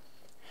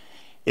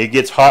 it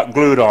gets hot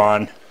glued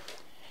on.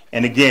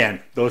 And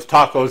again, those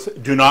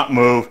tacos do not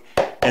move,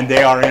 and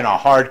they are in a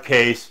hard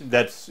case.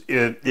 That's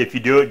if you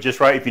do it just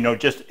right, if you know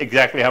just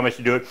exactly how much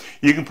to do it,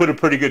 you can put a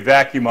pretty good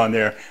vacuum on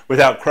there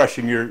without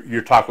crushing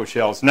your taco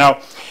shells. Now,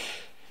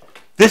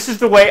 this is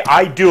the way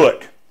I do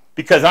it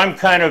because I'm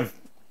kind of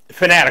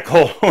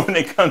fanatical when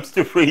it comes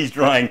to freeze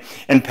drying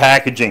and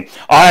packaging.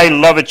 I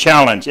love a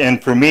challenge,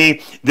 and for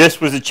me, this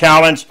was a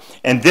challenge,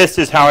 and this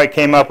is how I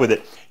came up with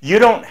it. You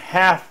don't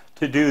have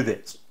to do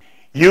this.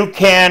 You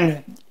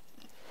can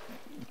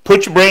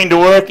put your brain to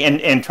work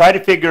and try to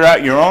figure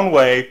out your own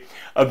way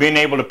of being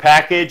able to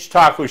package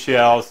taco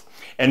shells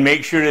and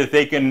make sure that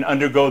they can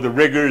undergo the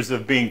rigors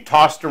of being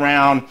tossed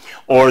around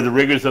or the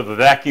rigors of a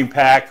vacuum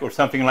pack or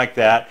something like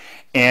that,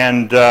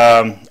 and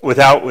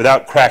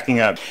without cracking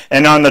up.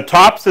 And on the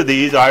tops of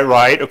these, I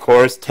write, of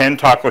course, 10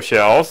 taco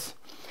shells.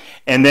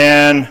 And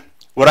then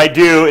what I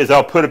do is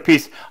I'll put a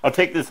piece, I'll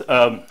take this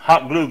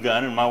hot glue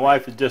gun, and my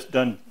wife has just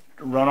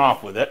run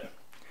off with it.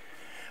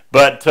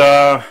 But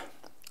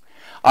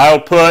I'll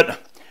put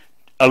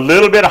a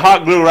little bit of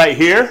hot glue right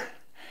here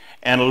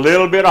and a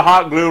little bit of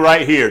hot glue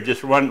right here.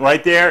 Just run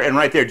right there and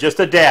right there,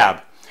 just a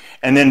dab.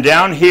 And then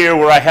down here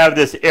where I have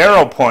this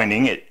arrow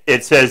pointing,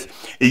 it says,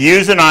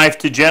 use a knife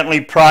to gently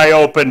pry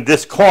open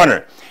this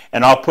corner.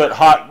 And I'll put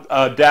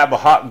a dab of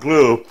hot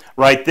glue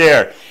right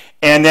there.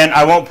 And then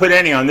I won't put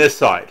any on this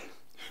side.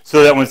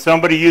 So that when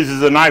somebody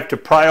uses a knife to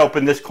pry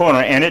open this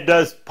corner, and it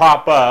does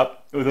pop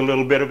up with a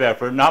little bit of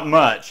effort, not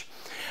much,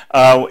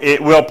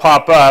 it will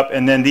pop up,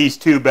 and then these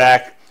two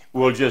back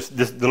will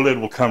the lid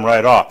will come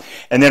right off.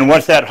 And then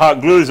once that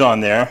hot glue's on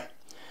there,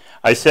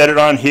 I set it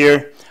on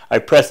here, I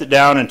press it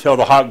down until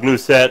the hot glue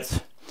sets,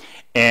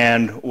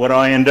 and what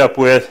I end up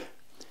with,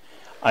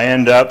 I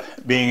end up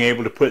being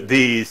able to put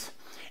these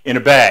in a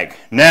bag.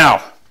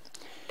 Now,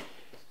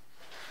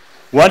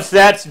 once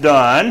that's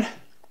done,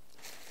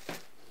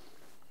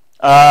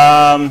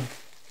 as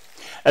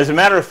a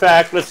matter of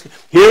fact,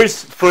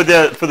 here's for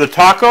the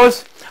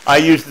tacos. I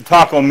use the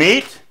taco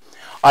meat.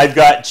 I've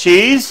got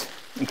cheese.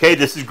 Okay,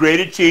 this is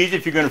grated cheese.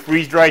 If you're going to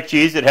freeze dry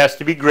cheese, it has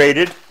to be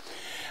grated.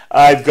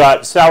 I've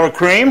got sour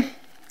cream.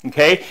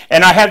 Okay,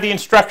 and I have the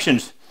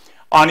instructions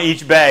on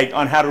each bag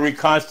on how to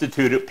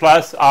reconstitute it.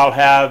 Plus, I'll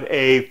have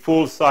a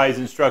full-size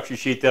instruction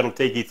sheet that'll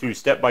take you through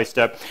step by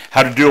step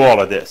how to do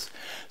all of this.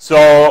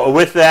 So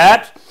with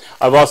that,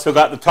 I've also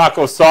got the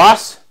taco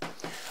sauce.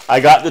 I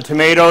got the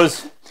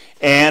tomatoes,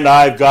 and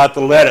I've got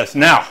the lettuce.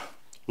 Now,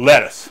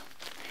 lettuce.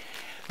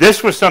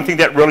 This was something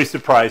that really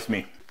surprised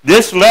me.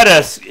 This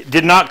lettuce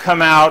did not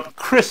come out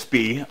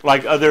crispy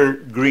like other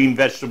green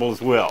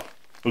vegetables will,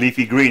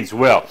 leafy greens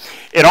will.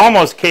 It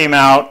almost came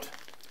out,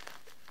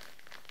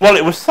 well,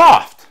 it was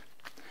soft.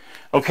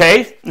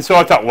 Okay, and so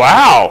I thought,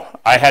 wow,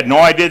 I had no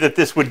idea that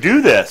this would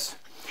do this.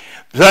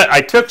 But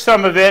I took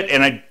some of it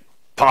and I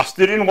tossed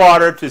it in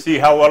water to see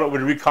how well it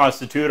would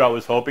reconstitute. I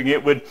was hoping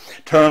it would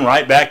turn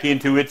right back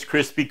into its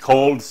crispy,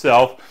 cold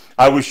self.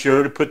 I was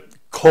sure to put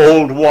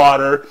cold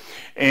water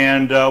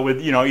and with,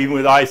 even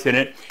with ice in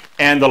it,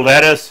 and the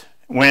lettuce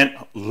went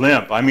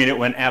limp. I mean, it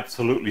went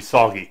absolutely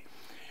soggy.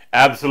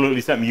 Absolutely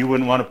something you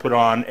wouldn't want to put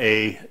on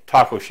a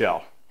taco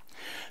shell.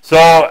 So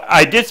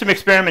I did some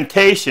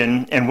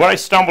experimentation, and what I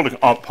stumbled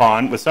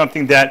upon was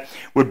something that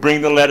would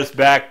bring the lettuce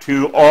back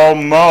to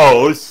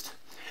almost,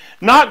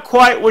 not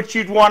quite what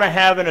you'd want to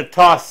have in a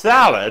tossed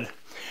salad,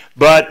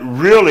 but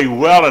really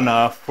well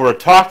enough for a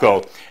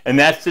taco. And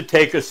that's to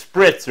take a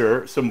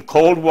spritzer, some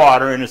cold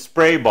water in a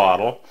spray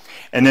bottle,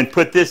 and then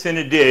put this in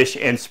a dish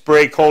and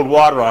spray cold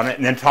water on it,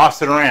 and then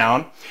toss it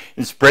around,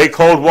 and spray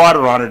cold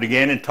water on it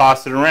again and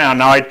toss it around.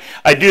 Now,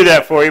 I do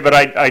that for you, but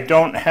I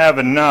don't have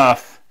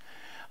enough,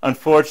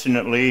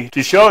 unfortunately,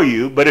 to show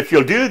you. But if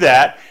you'll do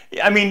that,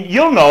 I mean,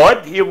 you'll know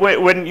it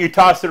when you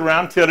toss it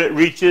around till it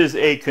reaches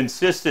a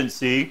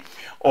consistency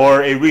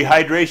or a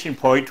rehydration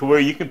point to where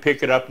you can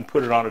pick it up and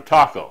put it on a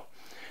taco.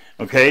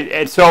 Okay,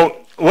 and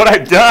so what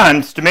I've done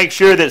is to make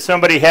sure that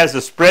somebody has a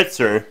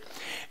spritzer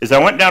is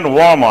I went down to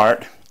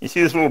Walmart. You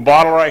see this little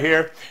bottle right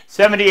here?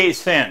 78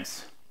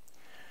 cents.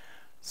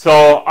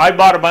 So I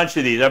bought a bunch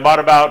of these. I bought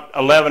about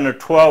 11 or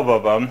 12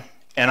 of them,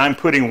 and I'm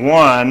putting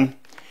one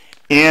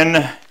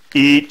in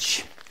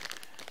each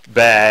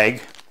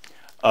bag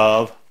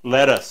of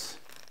lettuce.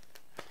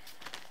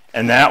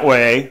 And that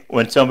way,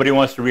 when somebody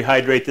wants to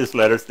rehydrate this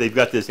lettuce, they've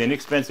got this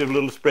inexpensive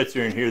little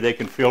spritzer in here they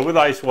can fill with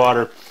ice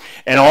water.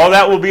 And all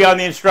that will be on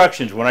the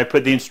instructions. When I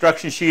put the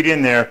instruction sheet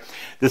in there,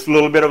 this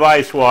little bit of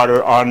ice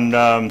water on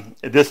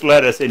this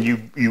lettuce, and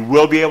you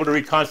will be able to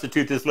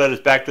reconstitute this lettuce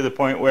back to the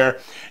point where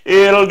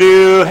it'll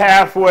do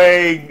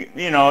halfway,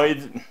 you know,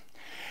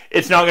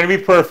 it's not going to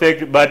be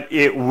perfect, but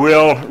it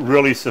will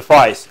really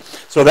suffice.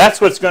 So that's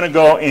what's going to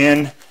go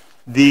in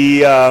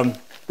the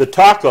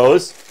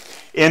tacos.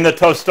 In the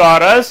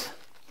tostadas,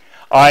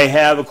 I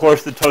have, of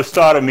course, the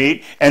tostada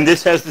meat, and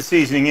this has the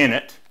seasoning in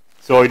it,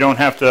 so you don't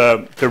have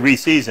to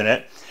re-season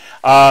it.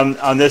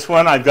 On this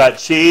one, I've got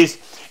cheese,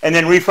 and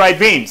then refried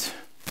beans,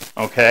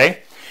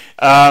 okay?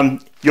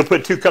 You'll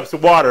put 2 cups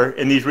of water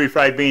in these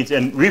refried beans,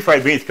 and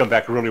refried beans come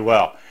back really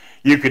well.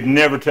 You could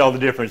never tell the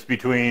difference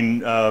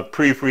between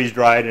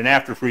pre-freeze-dried and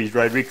after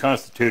freeze-dried.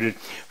 Reconstituted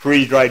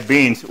freeze-dried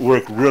beans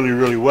work really,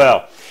 really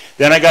well.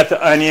 Then I got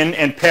the onion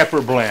and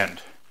pepper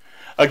blend.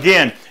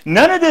 Again,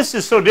 none of this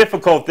is so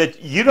difficult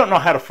that you don't know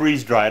how to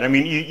freeze dry it. I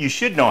mean, you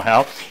should know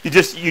how. You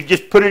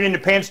just put it in the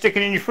pan, stick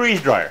it in your freeze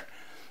dryer.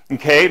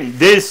 Okay,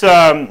 this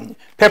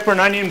pepper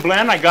and onion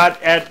blend I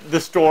got at the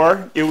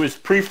store. It was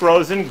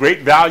pre-frozen,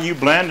 great value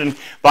blend, and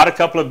bought a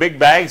couple of big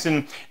bags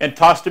and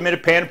tossed them in a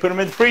pan and put them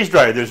in the freeze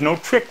dryer. There's no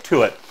trick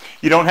to it.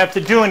 You don't have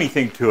to do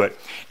anything to it.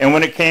 And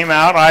when it came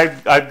out,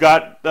 I've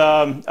got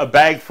a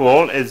bag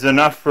full. It's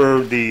enough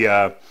for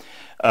the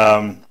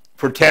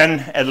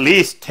at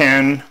least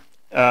 10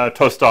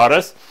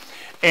 tostadas,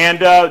 and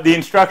the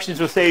instructions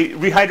will say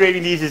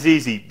rehydrating these is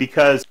easy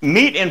because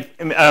meat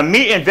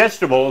and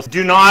vegetables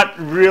do not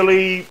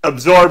really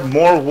absorb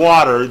more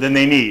water than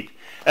they need.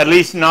 At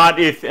least not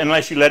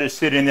unless you let it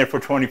sit in there for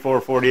 24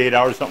 or 48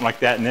 hours, something like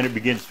that, and then it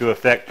begins to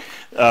affect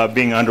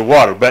being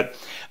underwater. But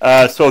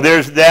so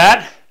there's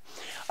that.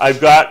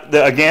 I've got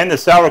again the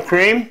sour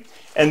cream,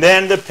 and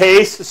then the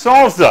paste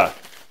salsa.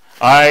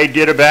 I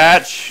did a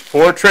batch,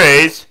 4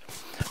 trays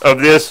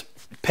of this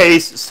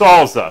paste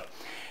salsa.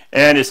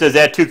 And it says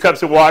add 2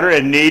 cups of water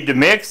and knead to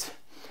mix.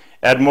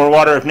 Add more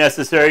water if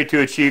necessary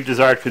to achieve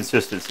desired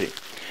consistency.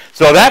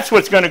 So that's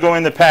what's going to go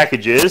in the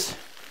packages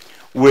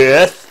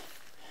with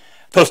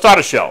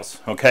tostada shells,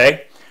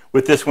 okay,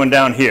 with this one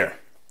down here.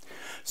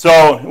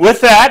 So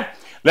with that,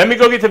 let me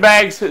go get the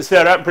bags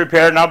set up and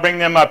prepared, and I'll bring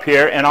them up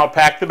here, and I'll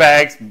pack the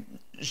bags,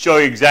 show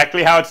you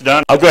exactly how it's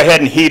done. I'll go ahead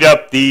and heat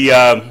up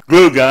the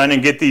glue gun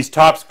and get these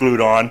tops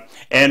glued on,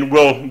 and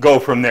we'll go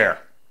from there.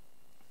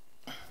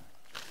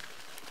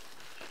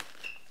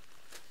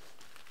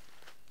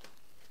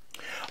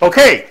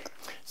 Okay,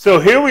 so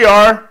here we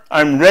are.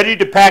 I'm ready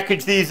to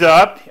package these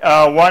up.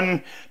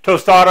 1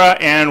 tostada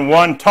and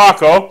 1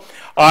 taco.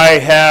 I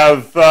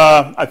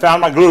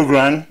found my glue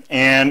gun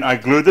and I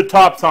glued the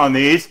tops on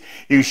these.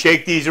 You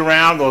shake these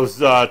around. Those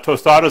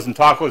tostadas and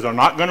tacos are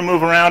not going to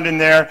move around in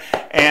there,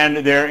 and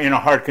they're in a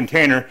hard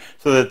container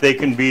so that they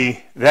can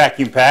be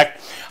vacuum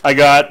packed. I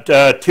got 2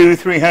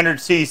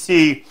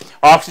 300cc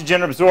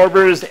oxygen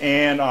absorbers,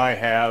 and I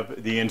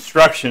have the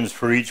instructions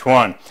for each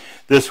one.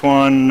 This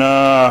one,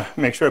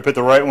 make sure I put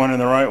the right one in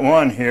the right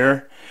one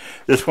here.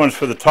 This one's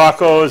for the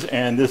tacos,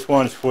 and this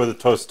one's for the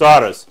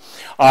tostadas.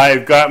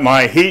 I've got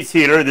my heat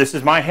sealer. This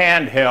is my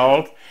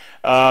handheld.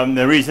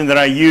 The reason that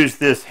I use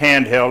this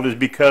handheld is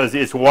because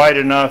it's wide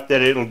enough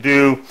that it'll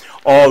do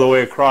all the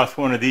way across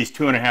one of these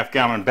 2.5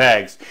 gallon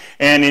bags.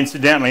 And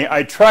incidentally,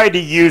 I tried to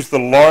use the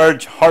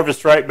large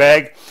Harvest Right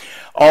bag,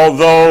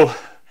 although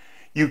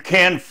you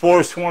can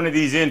force one of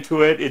these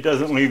into it. It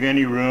doesn't leave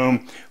any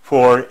room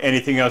for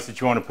anything else that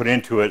you want to put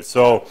into it.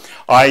 So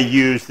I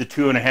use the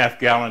 2.5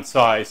 gallon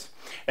size.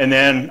 And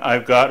then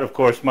I've got, of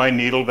course, my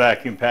needle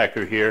vacuum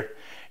packer here.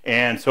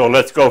 And so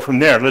let's go from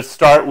there. Let's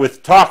start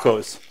with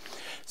tacos.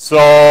 So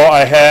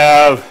I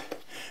have,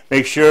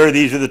 make sure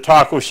these are the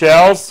taco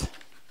shells.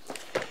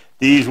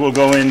 These will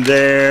go in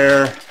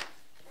there.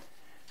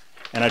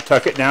 And I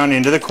tuck it down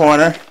into the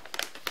corner.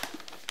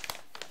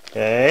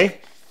 Okay.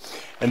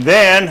 And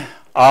then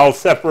I'll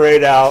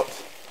separate out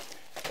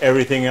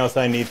everything else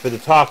I need for the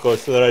tacos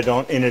so that I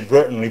don't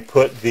inadvertently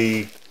put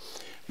the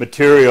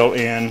material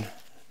in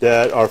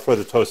that are for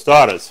the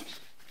tostadas.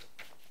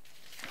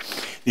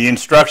 The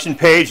instruction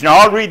page. Now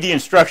I'll read the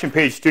instruction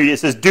page to you. It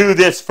says, do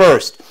this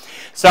first.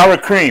 Sour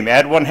cream.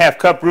 Add 1/2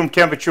 cup room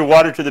temperature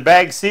water to the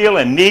bag seal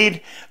and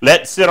knead.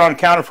 Let sit on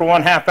counter for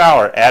 1/2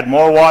 hour. Add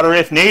more water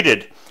if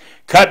needed.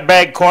 Cut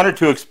bag corner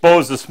to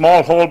expose the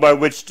small hole by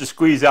which to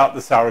squeeze out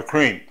the sour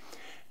cream.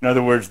 In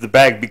other words, the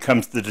bag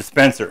becomes the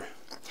dispenser.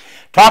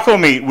 Taco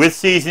meat with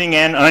seasoning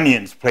and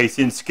onions. Place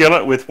in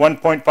skillet with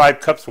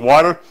 1.5 cups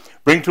water.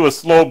 Bring to a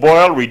slow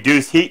boil.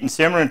 Reduce heat and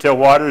simmer until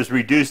water is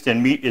reduced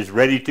and meat is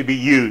ready to be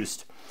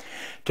used.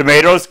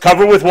 Tomatoes,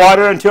 cover with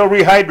water until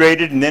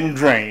rehydrated and then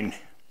drain.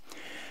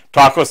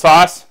 Taco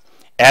sauce,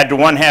 add to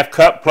 1/2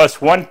 cup plus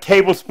 1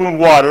 tablespoon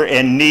water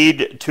and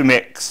knead to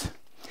mix.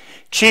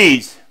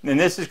 Cheese, and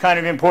this is kind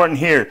of important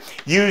here,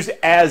 use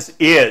as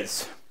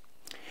is.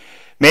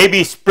 May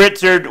be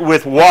spritzered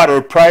with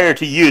water prior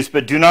to use,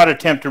 but do not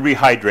attempt to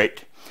rehydrate.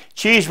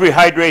 Cheese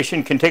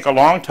rehydration can take a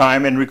long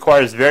time and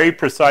requires very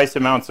precise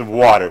amounts of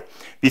water.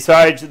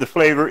 Besides, the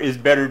flavor is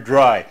better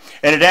dry.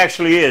 And it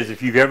actually is.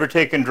 If you've ever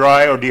taken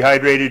dry or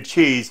dehydrated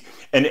cheese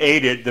and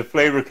ate it, the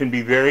flavor can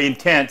be very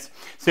intense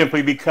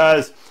simply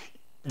because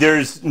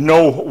there's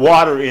no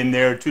water in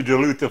there to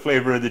dilute the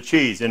flavor of the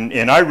cheese.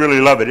 And I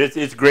really love it.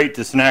 It's great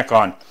to snack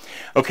on.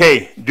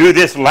 Okay, do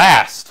this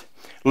last.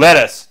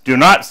 Lettuce. Do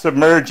not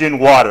submerge in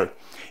water.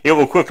 It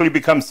will quickly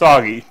become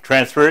soggy.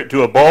 Transfer it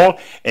to a bowl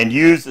and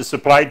use a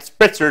supplied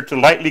spritzer to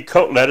lightly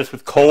coat lettuce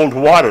with cold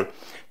water.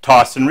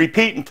 Toss and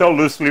repeat until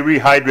loosely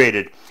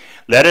rehydrated.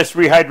 Lettuce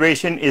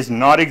rehydration is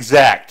not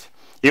exact.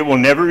 It will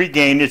never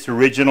regain its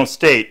original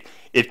state.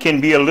 It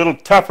can be a little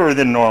tougher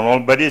than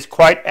normal, but is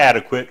quite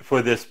adequate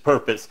for this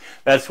purpose.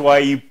 That's why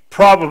you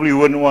probably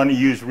wouldn't want to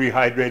use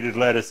rehydrated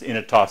lettuce in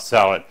a tossed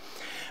salad.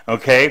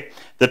 Okay,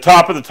 the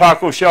top of the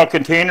taco shell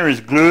container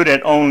is glued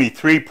at only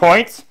 3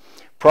 points.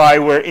 Pry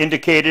where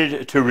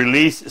indicated to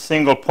release a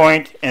single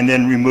point and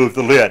then remove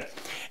the lid.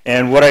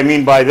 And what I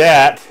mean by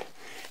that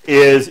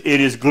is it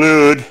is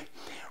glued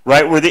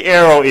right where the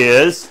arrow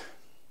is.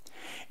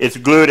 It's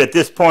glued at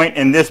this point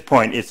and this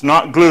point. It's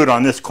not glued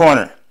on this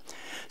corner.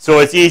 So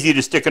it's easy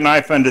to stick a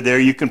knife under there.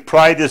 You can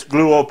pry this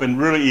glue open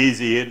really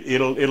easy.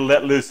 It'll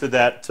let loose of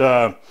that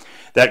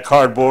that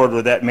cardboard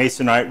or that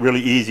masonite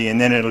really easy,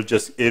 and then it'll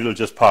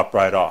just pop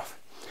right off.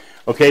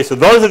 Okay, so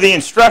those are the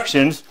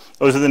instructions.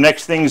 Those are the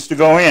next things to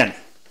go in.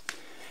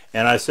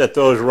 And I set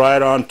those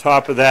right on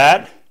top of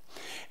that.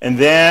 And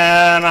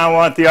then I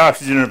want the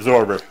oxygen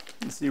absorber.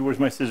 Let's see, where's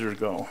my scissors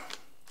go?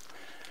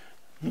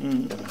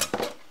 There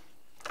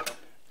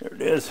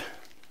it is.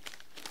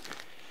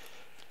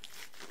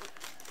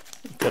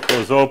 Cut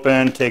those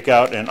open, take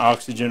out an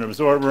oxygen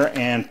absorber,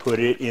 and put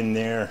it in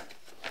there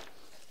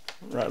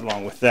right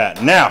along with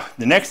that. Now,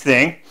 the next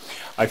thing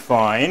I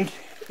find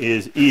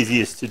is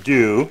easiest to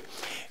do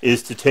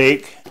is to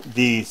take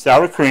the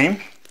sour cream,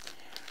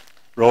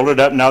 roll it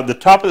up. Now, the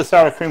top of the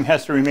sour cream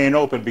has to remain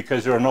open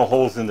because there are no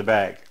holes in the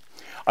bag.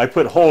 I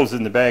put holes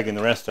in the bag in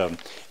the rest of them,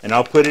 and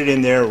I'll put it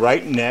in there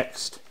right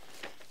next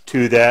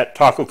to that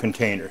taco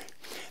container.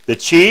 The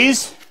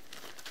cheese,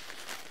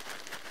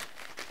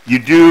 you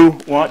do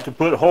want to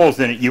put holes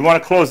in it. You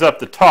want to close up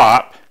the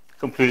top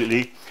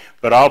completely,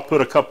 but I'll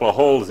put a couple of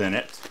holes in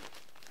it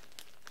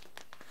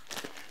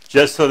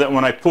just so that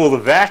when I pull the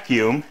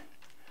vacuum,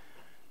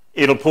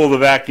 it'll pull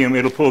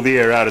the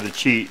air out of the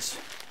cheese.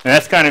 And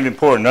that's kind of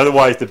important,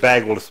 otherwise the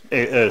bag will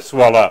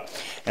swell up.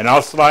 And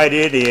I'll slide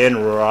it in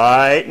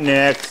right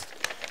next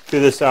to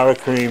the sour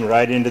cream,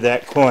 right into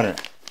that corner.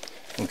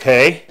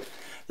 Okay?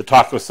 The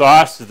taco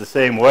sauce is the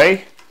same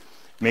way.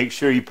 Make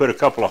sure you put a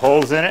couple of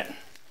holes in it.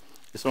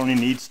 This only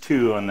needs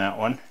 2 on that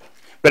one.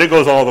 But it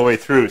goes all the way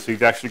through, so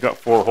you've actually got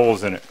 4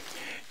 holes in it.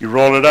 You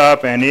roll it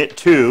up, and it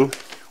too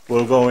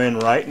will go in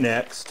right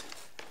next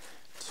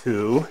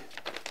to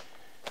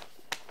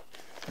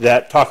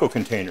that taco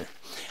container.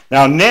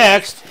 Now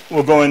next,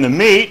 we'll go in the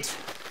meat.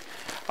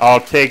 I'll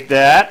take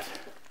that,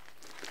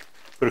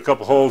 put a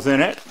couple holes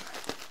in it.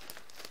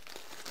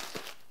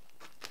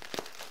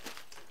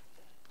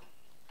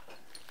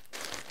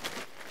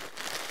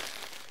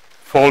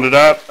 Fold it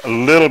up a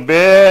little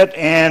bit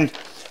and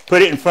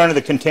put it in front of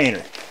the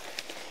container.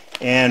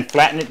 And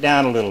flatten it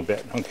down a little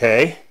bit,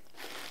 okay?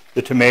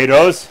 The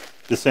tomatoes,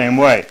 the same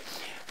way.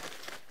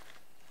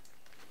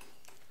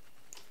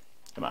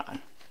 Come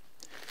on.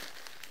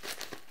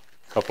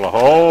 Couple of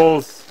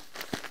holes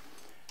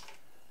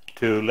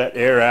to let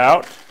air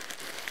out,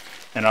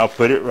 and I'll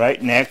put it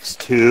right next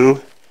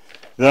to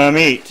the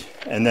meat.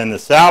 And then the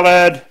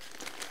salad,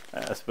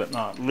 last but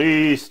not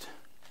least,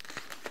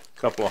 a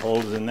couple of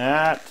holes in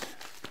that,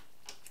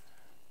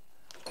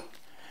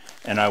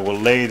 and I will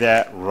lay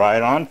that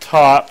right on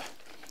top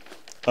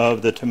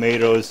of the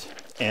tomatoes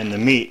and the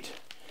meat.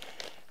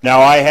 Now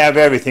I have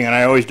everything, and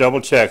I always double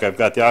check. I've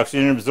got the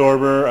oxygen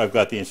absorber, I've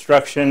got the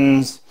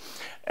instructions,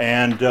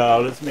 and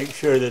let's make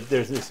sure that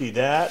there's, let's see,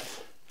 that.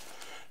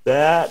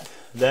 Okay,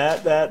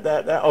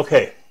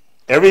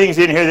 everything's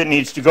in here that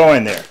needs to go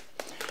in there.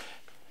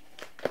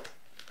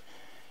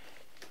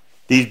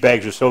 These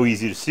bags are so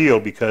easy to seal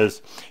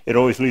because it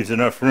always leaves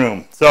enough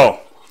room. So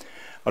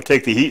I'll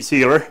take the heat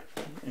sealer.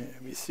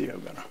 Let me see,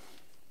 I'm gonna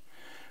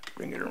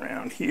bring it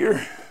around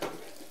here.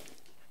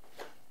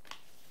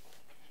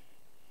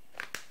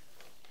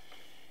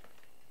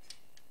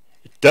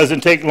 It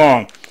doesn't take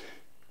long.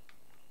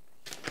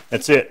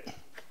 That's it.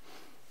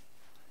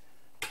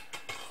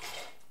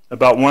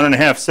 About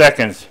 1.5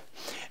 seconds,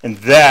 and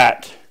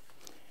that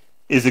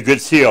is a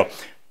good seal.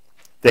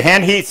 The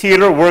hand heat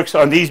sealer works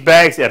on these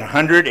bags at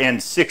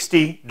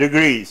 160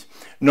 degrees,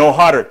 no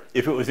hotter.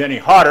 If it was any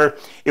hotter,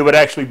 it would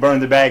actually burn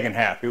the bag in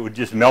half. It would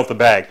just melt the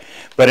bag.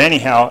 But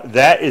anyhow,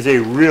 that is a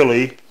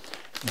really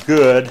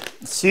good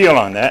seal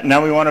on that.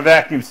 Now we want to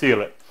vacuum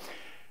seal it.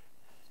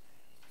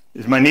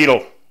 This is my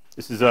needle.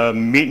 This is a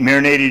meat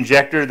marinade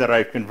injector that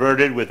I've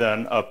converted with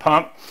a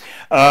pump.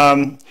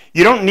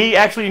 You don't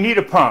actually need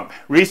a pump.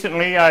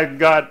 Recently, I've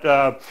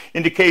got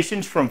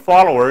indications from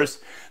followers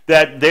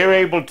that they're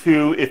able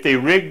to, if they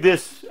rig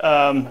this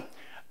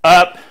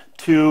up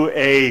to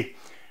a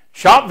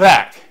shop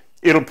vac,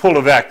 it'll pull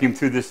a vacuum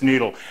through this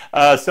needle.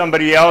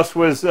 Somebody else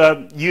was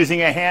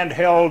using a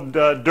handheld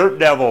Dirt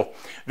Devil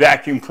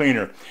vacuum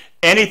cleaner.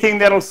 Anything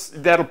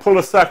that'll pull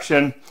a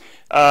suction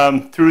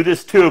through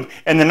this tube.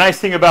 And the nice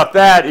thing about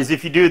that is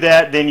if you do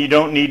that, then you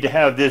don't need to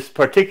have this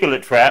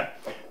particulate trap,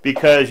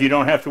 because you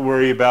don't have to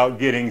worry about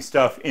getting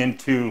stuff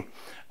into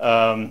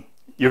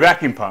your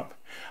vacuum pump.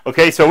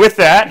 Okay, so with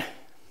that,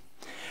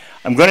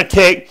 I'm going to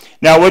take,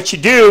 now what you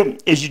do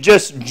is you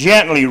just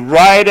gently,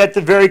 right at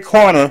the very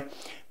corner,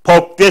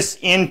 poke this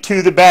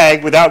into the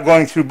bag without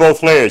going through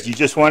both layers. You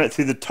just want it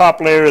through the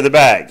top layer of the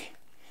bag.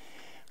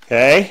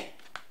 Okay?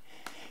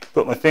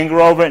 Put my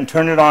finger over it and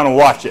turn it on and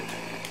watch it.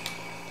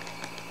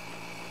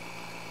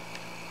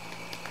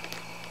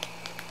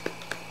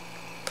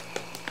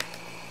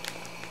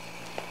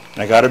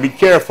 I got to be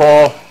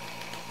careful.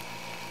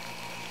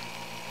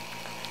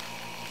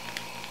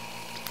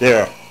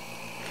 There.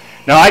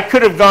 Now I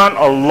could have gone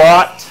a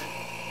lot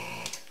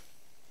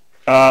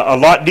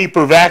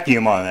deeper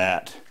vacuum on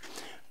that,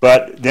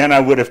 but then I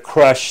would have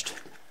crushed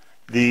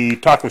the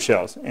taco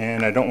shells,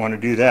 and I don't want to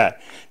do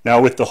that.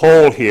 Now with the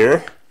hole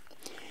here,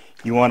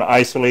 you want to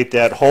isolate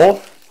that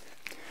hole.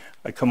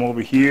 I come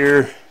over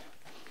here,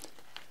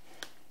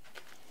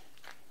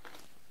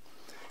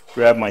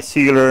 grab my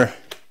sealer,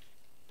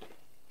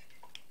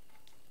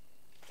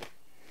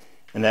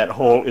 and that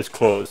hole is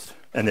closed,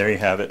 and there you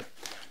have it.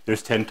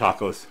 There's 10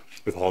 tacos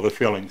with all the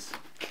fillings.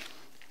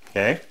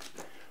 Okay,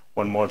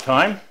 one more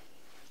time.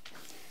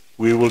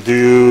 We will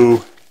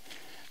do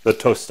the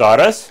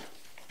tostadas.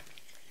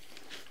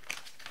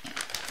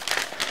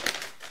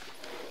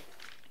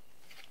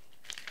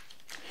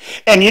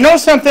 And you know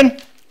something?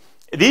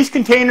 These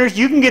containers,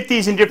 you can get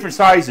these in different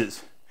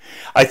sizes.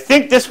 I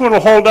think this one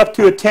will hold up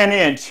to a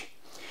 10-inch.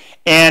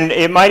 And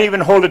it might even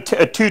hold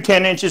two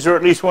 10 inches, or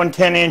at least one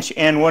 10-inch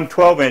and one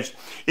 12-inch.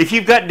 If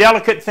you've got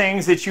delicate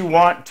things that you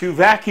want to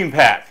vacuum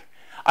pack,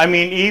 I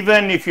mean,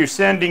 even if you're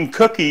sending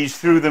cookies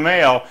through the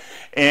mail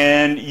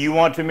and you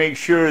want to make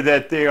sure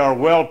that they are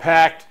well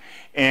packed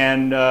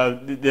and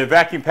they're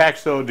vacuum packed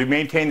so to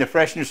maintain the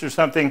freshness or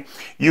something,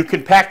 you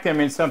can pack them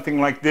in something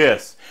like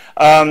this.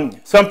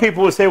 Some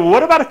people will say, well,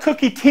 what about a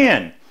cookie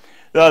tin?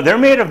 They're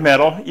made of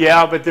metal,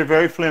 yeah, but they're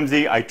very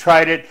flimsy. I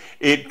tried it.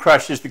 It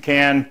crushes the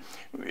can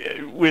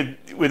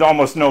with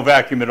almost no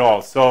vacuum at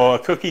all. So a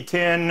cookie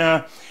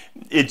tin,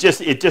 it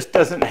just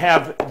doesn't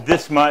have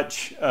this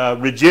much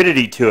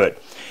rigidity to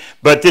it.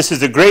 But this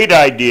is a great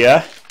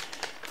idea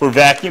for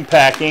vacuum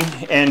packing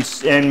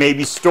and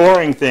maybe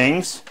storing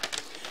things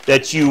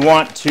that you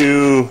want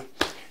to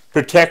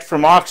protect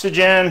from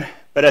oxygen,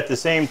 but at the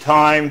same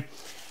time,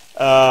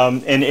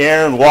 and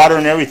air and water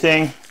and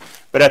everything,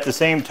 but at the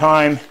same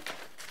time,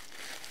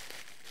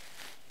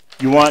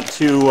 you want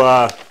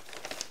to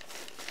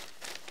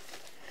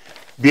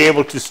be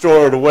able to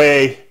store it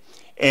away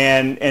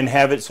and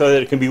have it so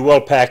that it can be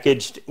well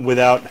packaged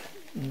without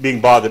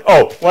being bothered.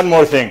 Oh, one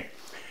more thing.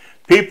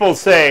 People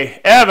say,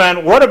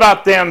 Evan, what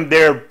about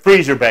their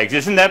freezer bags?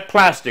 Isn't that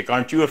plastic?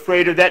 Aren't you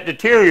afraid of that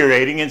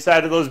deteriorating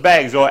inside of those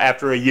bags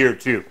after a year or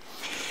two?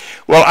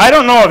 Well, I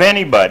don't know of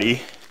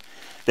anybody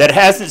that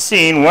hasn't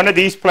seen one of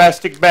these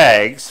plastic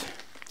bags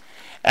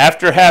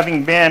after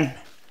having been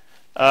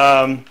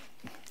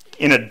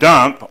in a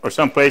dump or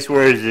someplace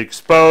where it is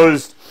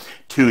exposed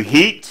to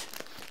heat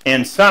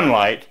and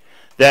sunlight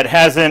that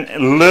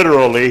hasn't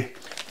literally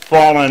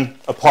fallen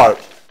apart.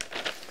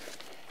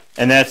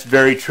 And that's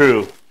very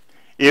true.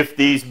 If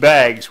these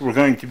bags were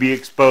going to be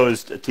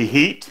exposed to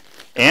heat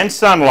and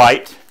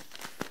sunlight,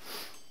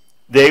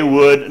 they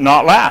would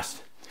not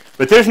last.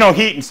 But there's no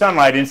heat and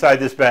sunlight inside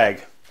this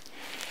bag.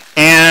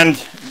 And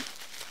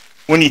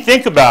when you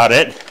think about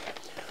it,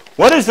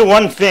 what is the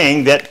one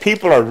thing that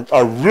people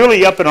are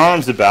really up in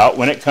arms about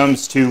when it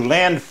comes to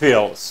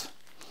landfills?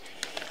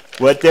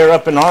 What they're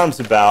up in arms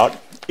about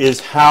is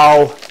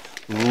how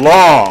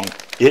long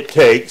it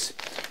takes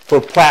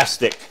for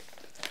plastic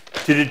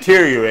to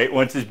deteriorate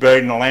once it's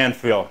buried in a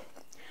landfill.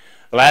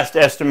 The last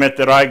estimate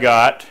that I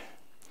got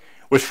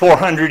was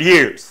 400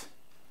 years.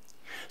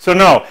 So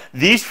no,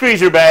 these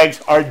freezer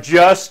bags are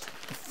just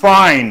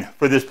fine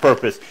for this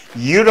purpose.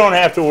 You don't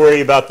have to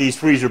worry about these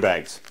freezer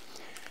bags.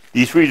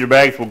 These freezer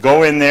bags will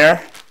go in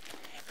there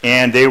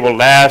and they will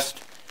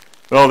last,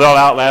 well, they'll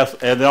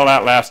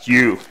outlast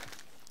you.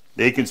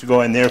 They can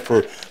go in there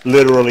for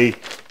literally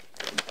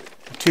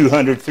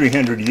 200,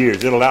 300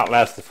 years. It'll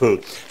outlast the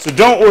food. So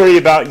don't worry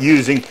about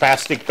using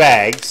plastic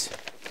bags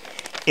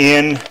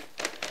in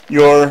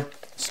your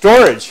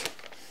storage.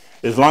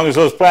 As long as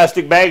those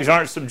plastic bags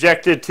aren't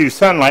subjected to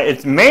sunlight,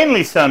 it's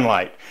mainly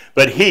sunlight,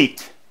 but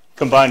heat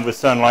combined with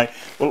sunlight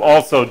will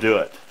also do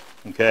it.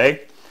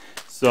 Okay?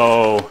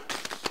 So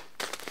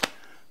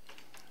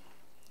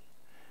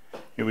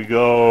here we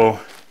go.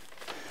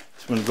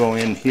 This one will go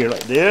in here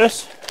like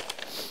this.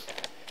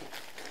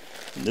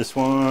 And this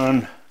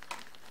one.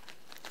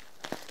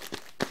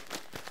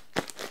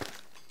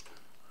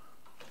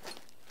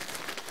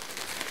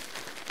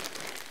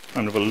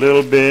 Kind of a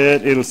little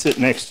bit. It'll sit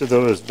next to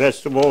those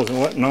vegetables and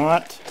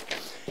whatnot.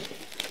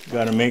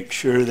 got to make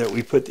sure that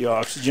we put the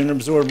oxygen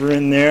absorber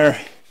in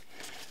there,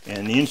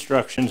 and the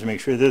instructions,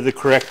 make sure they're the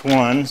correct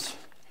ones.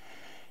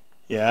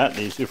 Yeah,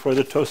 these are for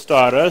the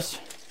tostadas.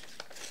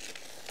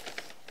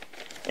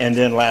 And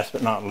then last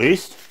but not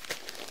least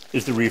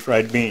is the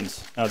refried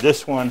beans. Now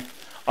this one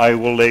I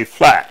will lay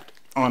flat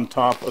on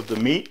top of the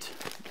meat.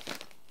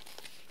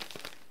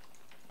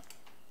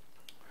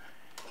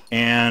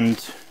 And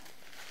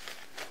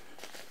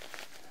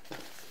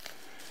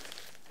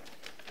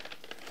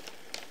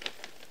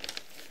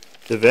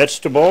the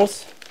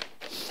vegetables,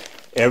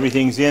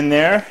 everything's in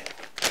there.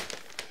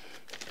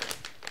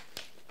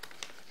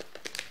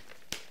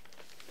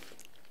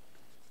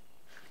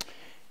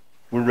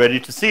 We're ready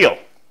to seal.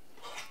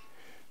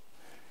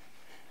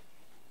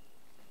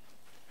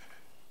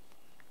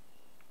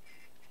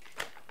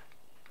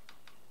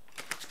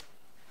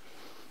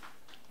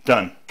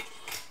 Done.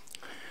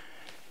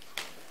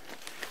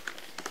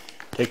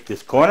 Take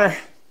this corner,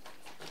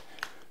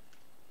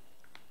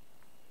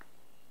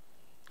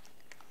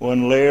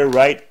 one layer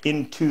right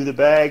into the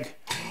bag,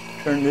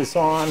 turn this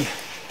on.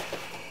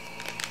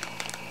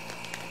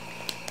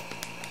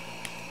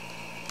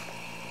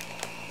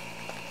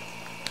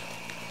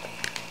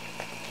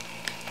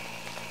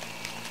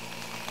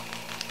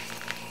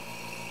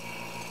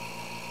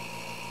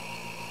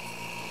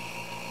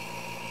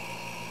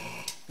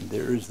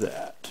 There's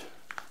that.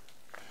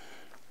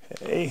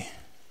 Okay.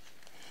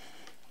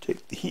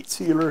 Take the heat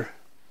sealer,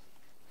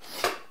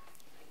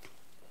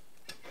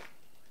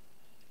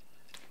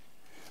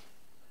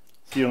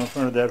 seal in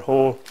front of that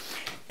hole,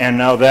 and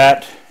now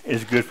that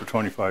is good for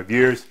 25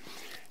 years,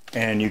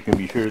 and you can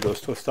be sure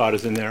those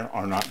tostadas in there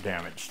are not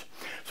damaged.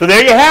 So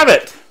there you have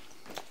it.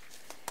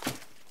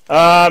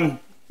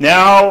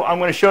 Now I'm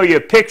going to show you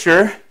a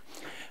picture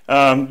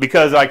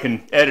because I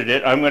can edit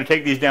it. I'm going to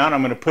take these down.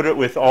 I'm going to put it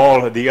with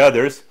all of the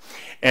others.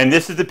 And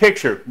this is the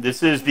picture.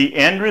 This is the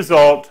end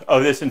result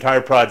of this entire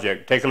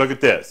project. Take a look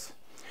at this.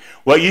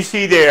 What you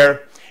see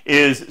there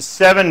is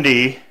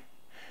 70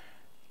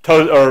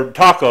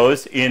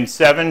 tacos in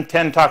 7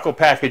 10 taco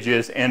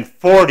packages and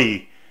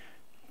 40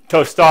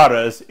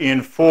 tostadas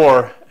in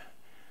 4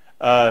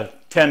 10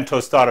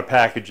 tostada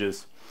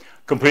packages.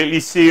 Completely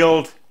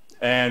sealed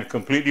and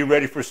completely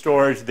ready for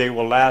storage. They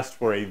will last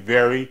for a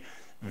very,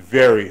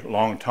 very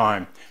long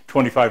time.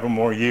 25 or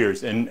more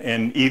years, and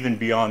even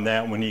beyond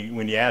that when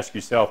you ask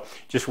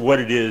yourself just what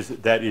it is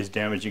that is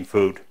damaging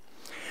food.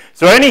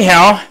 So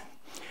anyhow,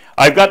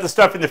 I've got the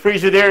stuff in the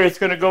freezer there. It's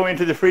going to go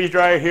into the freeze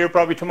dryer here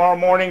probably tomorrow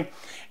morning,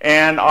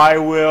 and I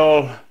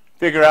will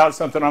figure out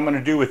something I'm going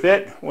to do with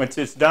it once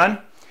it's done.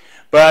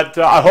 But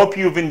I hope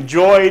you've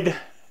enjoyed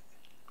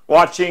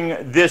watching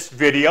this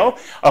video.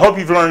 I hope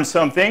you've learned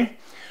something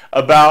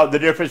about the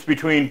difference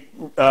between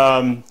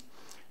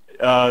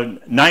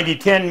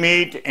 90-10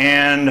 meat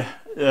and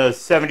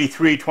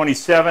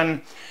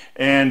 73-27,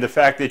 and the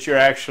fact that you're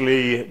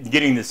actually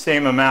getting the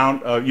same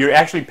amount of, you're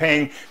actually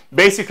paying,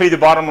 basically the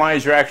bottom line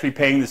is you're actually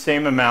paying the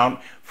same amount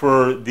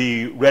for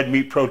the red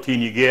meat protein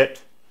you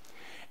get,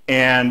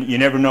 and you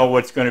never know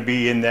what's going to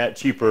be in that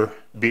cheaper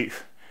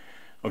beef.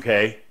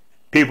 Okay?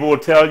 People will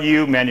tell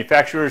you,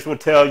 manufacturers will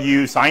tell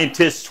you,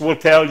 scientists will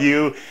tell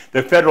you,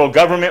 the federal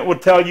government will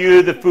tell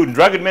you, the Food and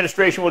Drug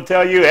Administration will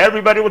tell you,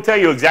 everybody will tell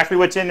you exactly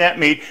what's in that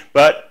meat,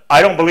 but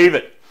I don't believe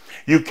it.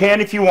 You can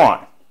if you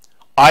want.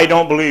 I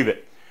don't believe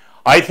it.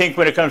 I think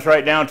when it comes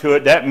right down to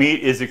it, that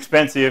meat is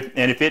expensive,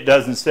 and if it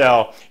doesn't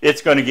sell,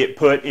 it's going to get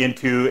put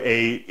into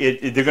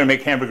they're going to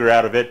make hamburger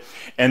out of it,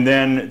 and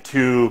then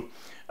you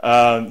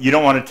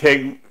don't want to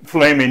take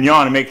filet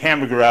mignon and make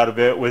hamburger out of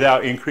it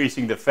without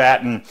increasing the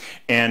fat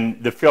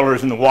and the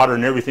fillers and the water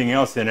and everything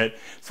else in it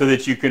so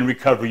that you can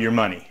recover your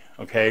money,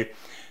 okay?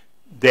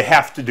 They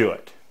have to do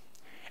it.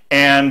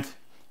 And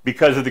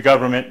because of the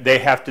government, they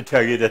have to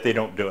tell you that they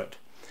don't do it.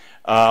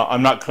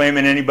 I'm not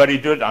claiming anybody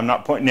do it. I'm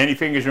not pointing any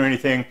fingers or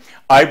anything.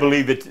 I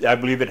believe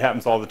it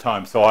happens all the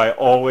time. So I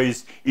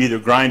always either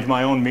grind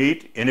my own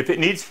meat, and if it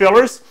needs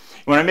fillers,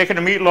 when I'm making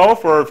a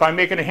meatloaf or if I'm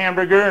making a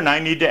hamburger and I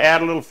need to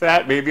add a little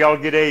fat, maybe I'll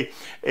get a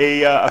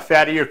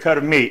fattier cut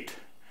of meat.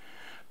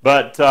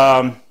 But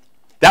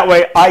that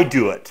way I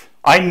do it.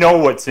 I know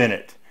what's in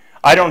it.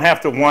 I don't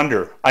have to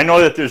wonder. I know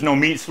that there's no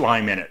meat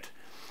slime in it,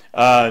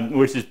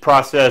 which is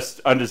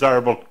processed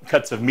undesirable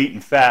cuts of meat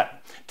and fat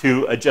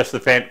to adjust the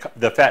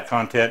fat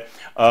content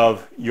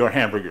of your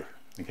hamburger.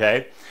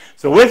 Okay?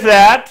 So with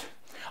that,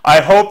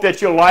 I hope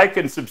that you'll like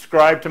and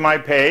subscribe to my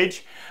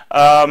page.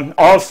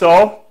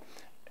 Also,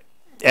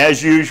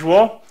 as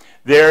usual,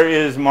 there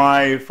is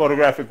my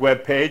photographic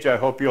web page. I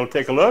hope you'll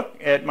take a look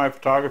at my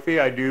photography.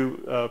 I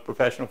do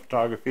professional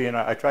photography, and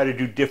I try to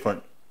do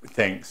different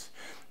things,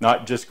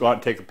 not just go out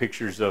and take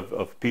pictures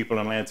of people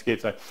and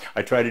landscapes.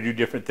 I try to do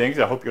different things.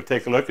 I hope you'll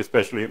take a look,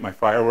 especially at my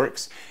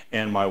fireworks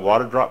and my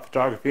water drop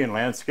photography and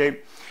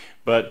landscape.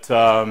 But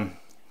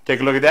take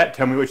a look at that.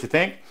 Tell me what you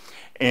think.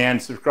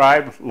 And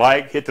subscribe,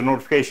 like, hit the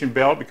notification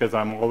bell, because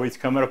I'm always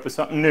coming up with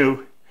something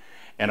new.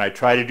 And I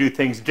try to do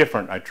things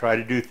different. I try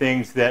to do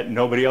things that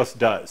nobody else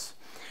does.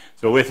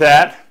 So with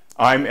that,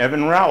 I'm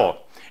Evan Rowell.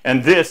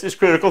 And this is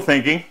Critical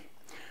Thinking.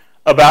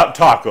 about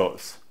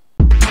tacos.